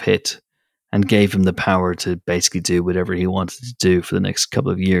 massive hit and gave him the power to basically do whatever he wanted to do for the next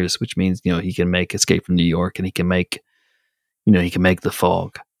couple of years, which means, he can make Escape from New York and he can make The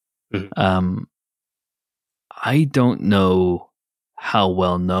Fog. Mm-hmm. I don't know how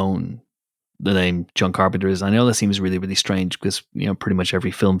well known the name John Carpenter is. I know that seems really, really strange because, pretty much every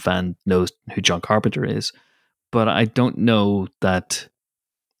film fan knows who John Carpenter is, but I don't know that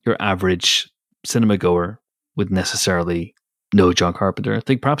your average cinema goer would necessarily know John Carpenter. I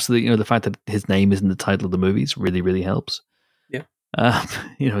think perhaps the fact that his name is in the title of the movies really, really helps. Yeah.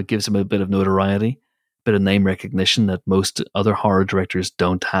 It gives him a bit of notoriety, a bit of name recognition that most other horror directors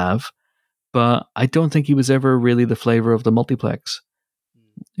don't have. But I don't think he was ever really the flavor of the multiplex.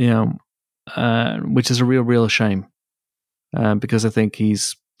 Which is a real shame, because I think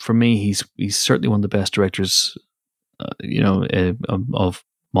he's certainly one of the best directors, of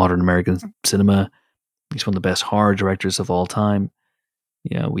modern American cinema. He's one of the best horror directors of all time.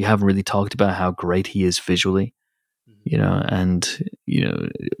 We haven't really talked about how great he is visually, and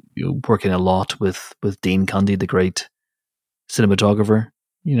working a lot with Dean Cundey, the great cinematographer.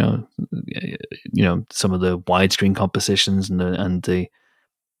 Some of the widescreen compositions and the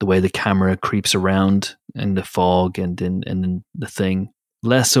way the camera creeps around in The Fog and in The Thing.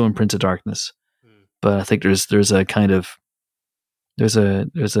 Less so in Prince of Darkness, but I think there's a kind of there's a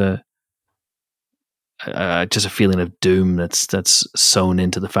just a feeling of doom that's sewn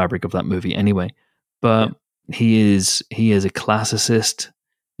into the fabric of that movie anyway. But he is a classicist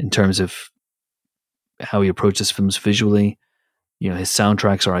in terms of how he approaches films visually. His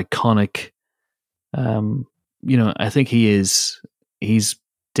soundtracks are iconic. I think he's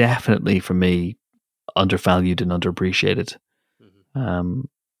definitely, for me, undervalued and underappreciated.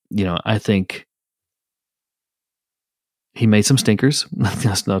 I think he made some stinkers.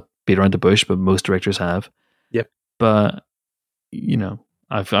 Let's not beat around the bush, but most directors have. Yep. But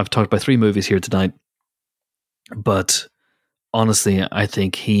I've talked about 3 movies here tonight, but honestly, I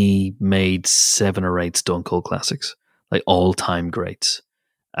think he made 7 or 8 Stone Cold classics, like all-time greats,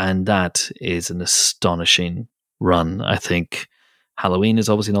 and that is an astonishing run. I think Halloween is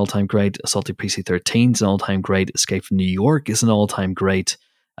obviously an all-time great. Assault on Precinct 13 is an all-time great. Escape from New York is an all-time great.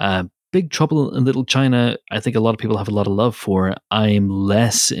 Big Trouble in Little China, I think a lot of people have a lot of love for. I'm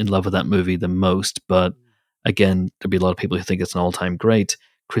less in love with that movie than most, but again, there'll be a lot of people who think it's an all-time great.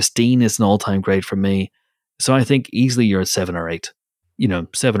 Christine is an all-time great for me. So I think easily you're at 7 or 8.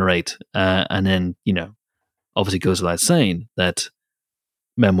 7 or 8. And then, obviously goes without saying that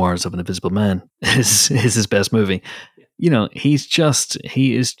Memoirs of an Invisible Man is his best movie. He's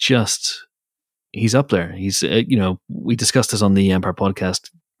up there. He's, we discussed this on the Empire podcast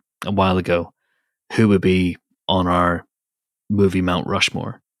a while ago, who would be on our movie Mount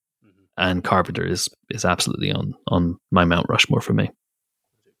Rushmore, and Carpenter is absolutely on my Mount Rushmore for me.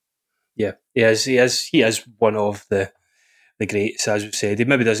 Yeah, he is one of the greats, as we've said. He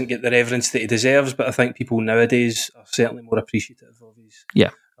maybe doesn't get the reverence that he deserves, but I think people nowadays are certainly more appreciative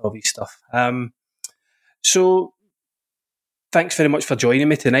of his stuff. So thanks very much for joining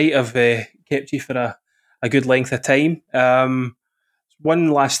me tonight. I've kept you for a good length of time.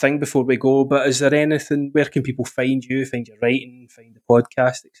 One last thing before we go, but is there anything, where can people find you, find your writing, find the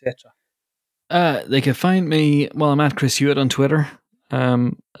podcast, etc.? They can find me, I'm at Chris Hewitt on Twitter.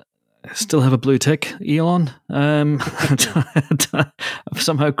 I still have a blue tick, Elon. I've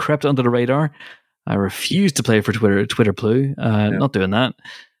somehow crept under the radar. I refuse to play for Twitter Blue. Not doing that.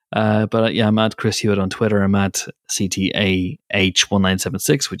 But I'm at Chris Hewitt on Twitter. I'm at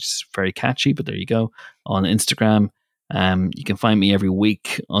CTAH1976, which is very catchy, but there you go. On Instagram, you can find me every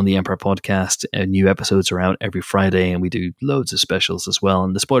week on the Empire Podcast. New episodes are out every Friday, and we do loads of specials as well.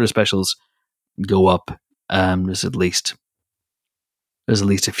 And the spoiler specials go up. There's at least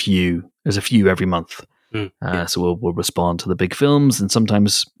a few. There's a few every month. So we'll respond to the big films and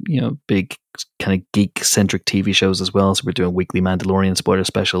sometimes big kind of geek centric TV shows as well. So we're doing weekly Mandalorian spoiler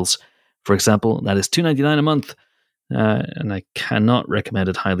specials, for example. That is $2.99 a month, and I cannot recommend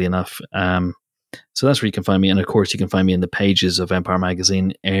it highly enough. So that's where you can find me, and of course you can find me in the pages of Empire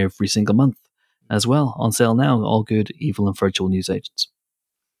Magazine every single month as well, on sale now. All good, evil, and virtual news agents.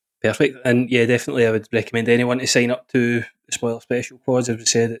 Perfect, and yeah, definitely I would recommend anyone to sign up to the spoiler special pods. As we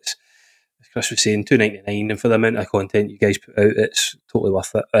said, it's, as Chris was saying, $2.99, and for the amount of content you guys put out, it's totally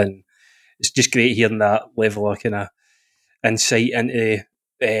worth it. And it's just great hearing that level of kind of insight into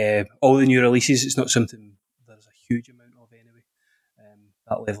all the new releases. It's not something there's a huge amount of anyway.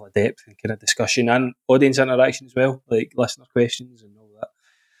 That level of depth and kind of discussion and audience interaction as well, like listener questions and all that,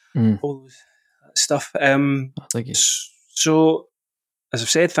 all that stuff. Thank you. So, as I've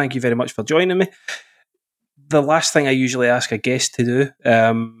said, thank you very much for joining me. The last thing I usually ask a guest to do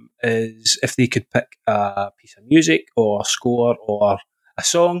is if they could pick a piece of music or a score or a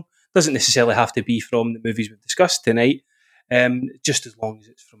song. Doesn't necessarily have to be from the movies we've discussed tonight, just as long as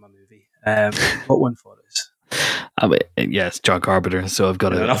it's from a movie. What one for us? It's John Carpenter, so I've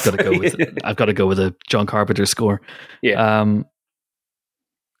got to go with I've got to go with a John Carpenter score. Yeah.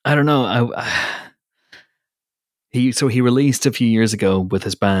 I don't know. He released a few years ago with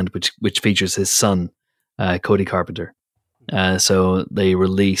his band, which features his son, Cody Carpenter. So they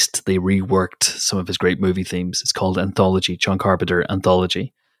reworked some of his great movie themes. It's called Anthology, John Carpenter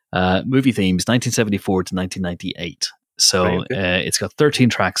Anthology. Movie themes, 1974 to 1998. So Right, okay. it's got 13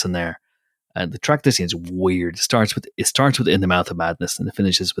 tracks in there. The track listing is weird. It starts with In the Mouth of Madness and it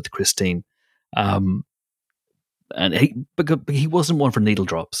finishes with Christine. And he wasn't one for needle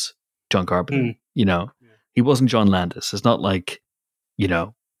drops, John Carpenter. He wasn't John Landis. It's not like,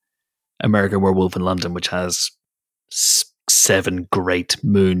 American Werewolf in London, which has 7 great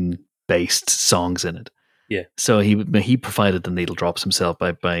moon-based songs in it. Yeah. So he provided the needle drops himself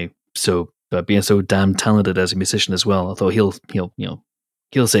by being so damn talented as a musician as well. Although he'll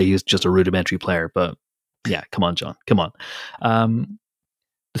say he's just a rudimentary player, but yeah, come on, John, come on.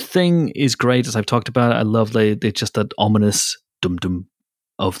 The thing is great, as I've talked about. I love just that ominous dum dum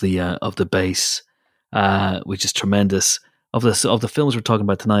of the bass, which is tremendous. Of the films we're talking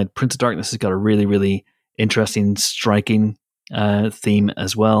about tonight, Prince of Darkness has got a really, really interesting, striking theme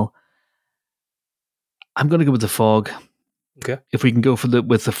as well. I'm going to go with The Fog. Okay. If we can go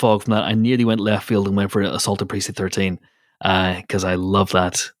with The Fog from that, I nearly went left field and went for Assault on Precinct 13 because I love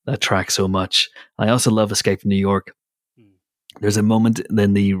that track so much. I also love Escape from New York. There's a moment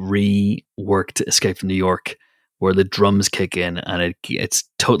in the reworked Escape from New York where the drums kick in and it's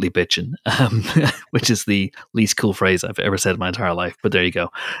totally bitchin', which is the least cool phrase I've ever said in my entire life. But there you go.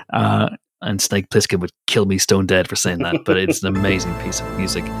 And Snake Plissken would kill me stone dead for saying that, but it's an amazing piece of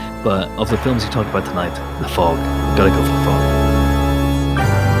music. But of the films you talked about tonight, The Fog. I've got to go for The Fog.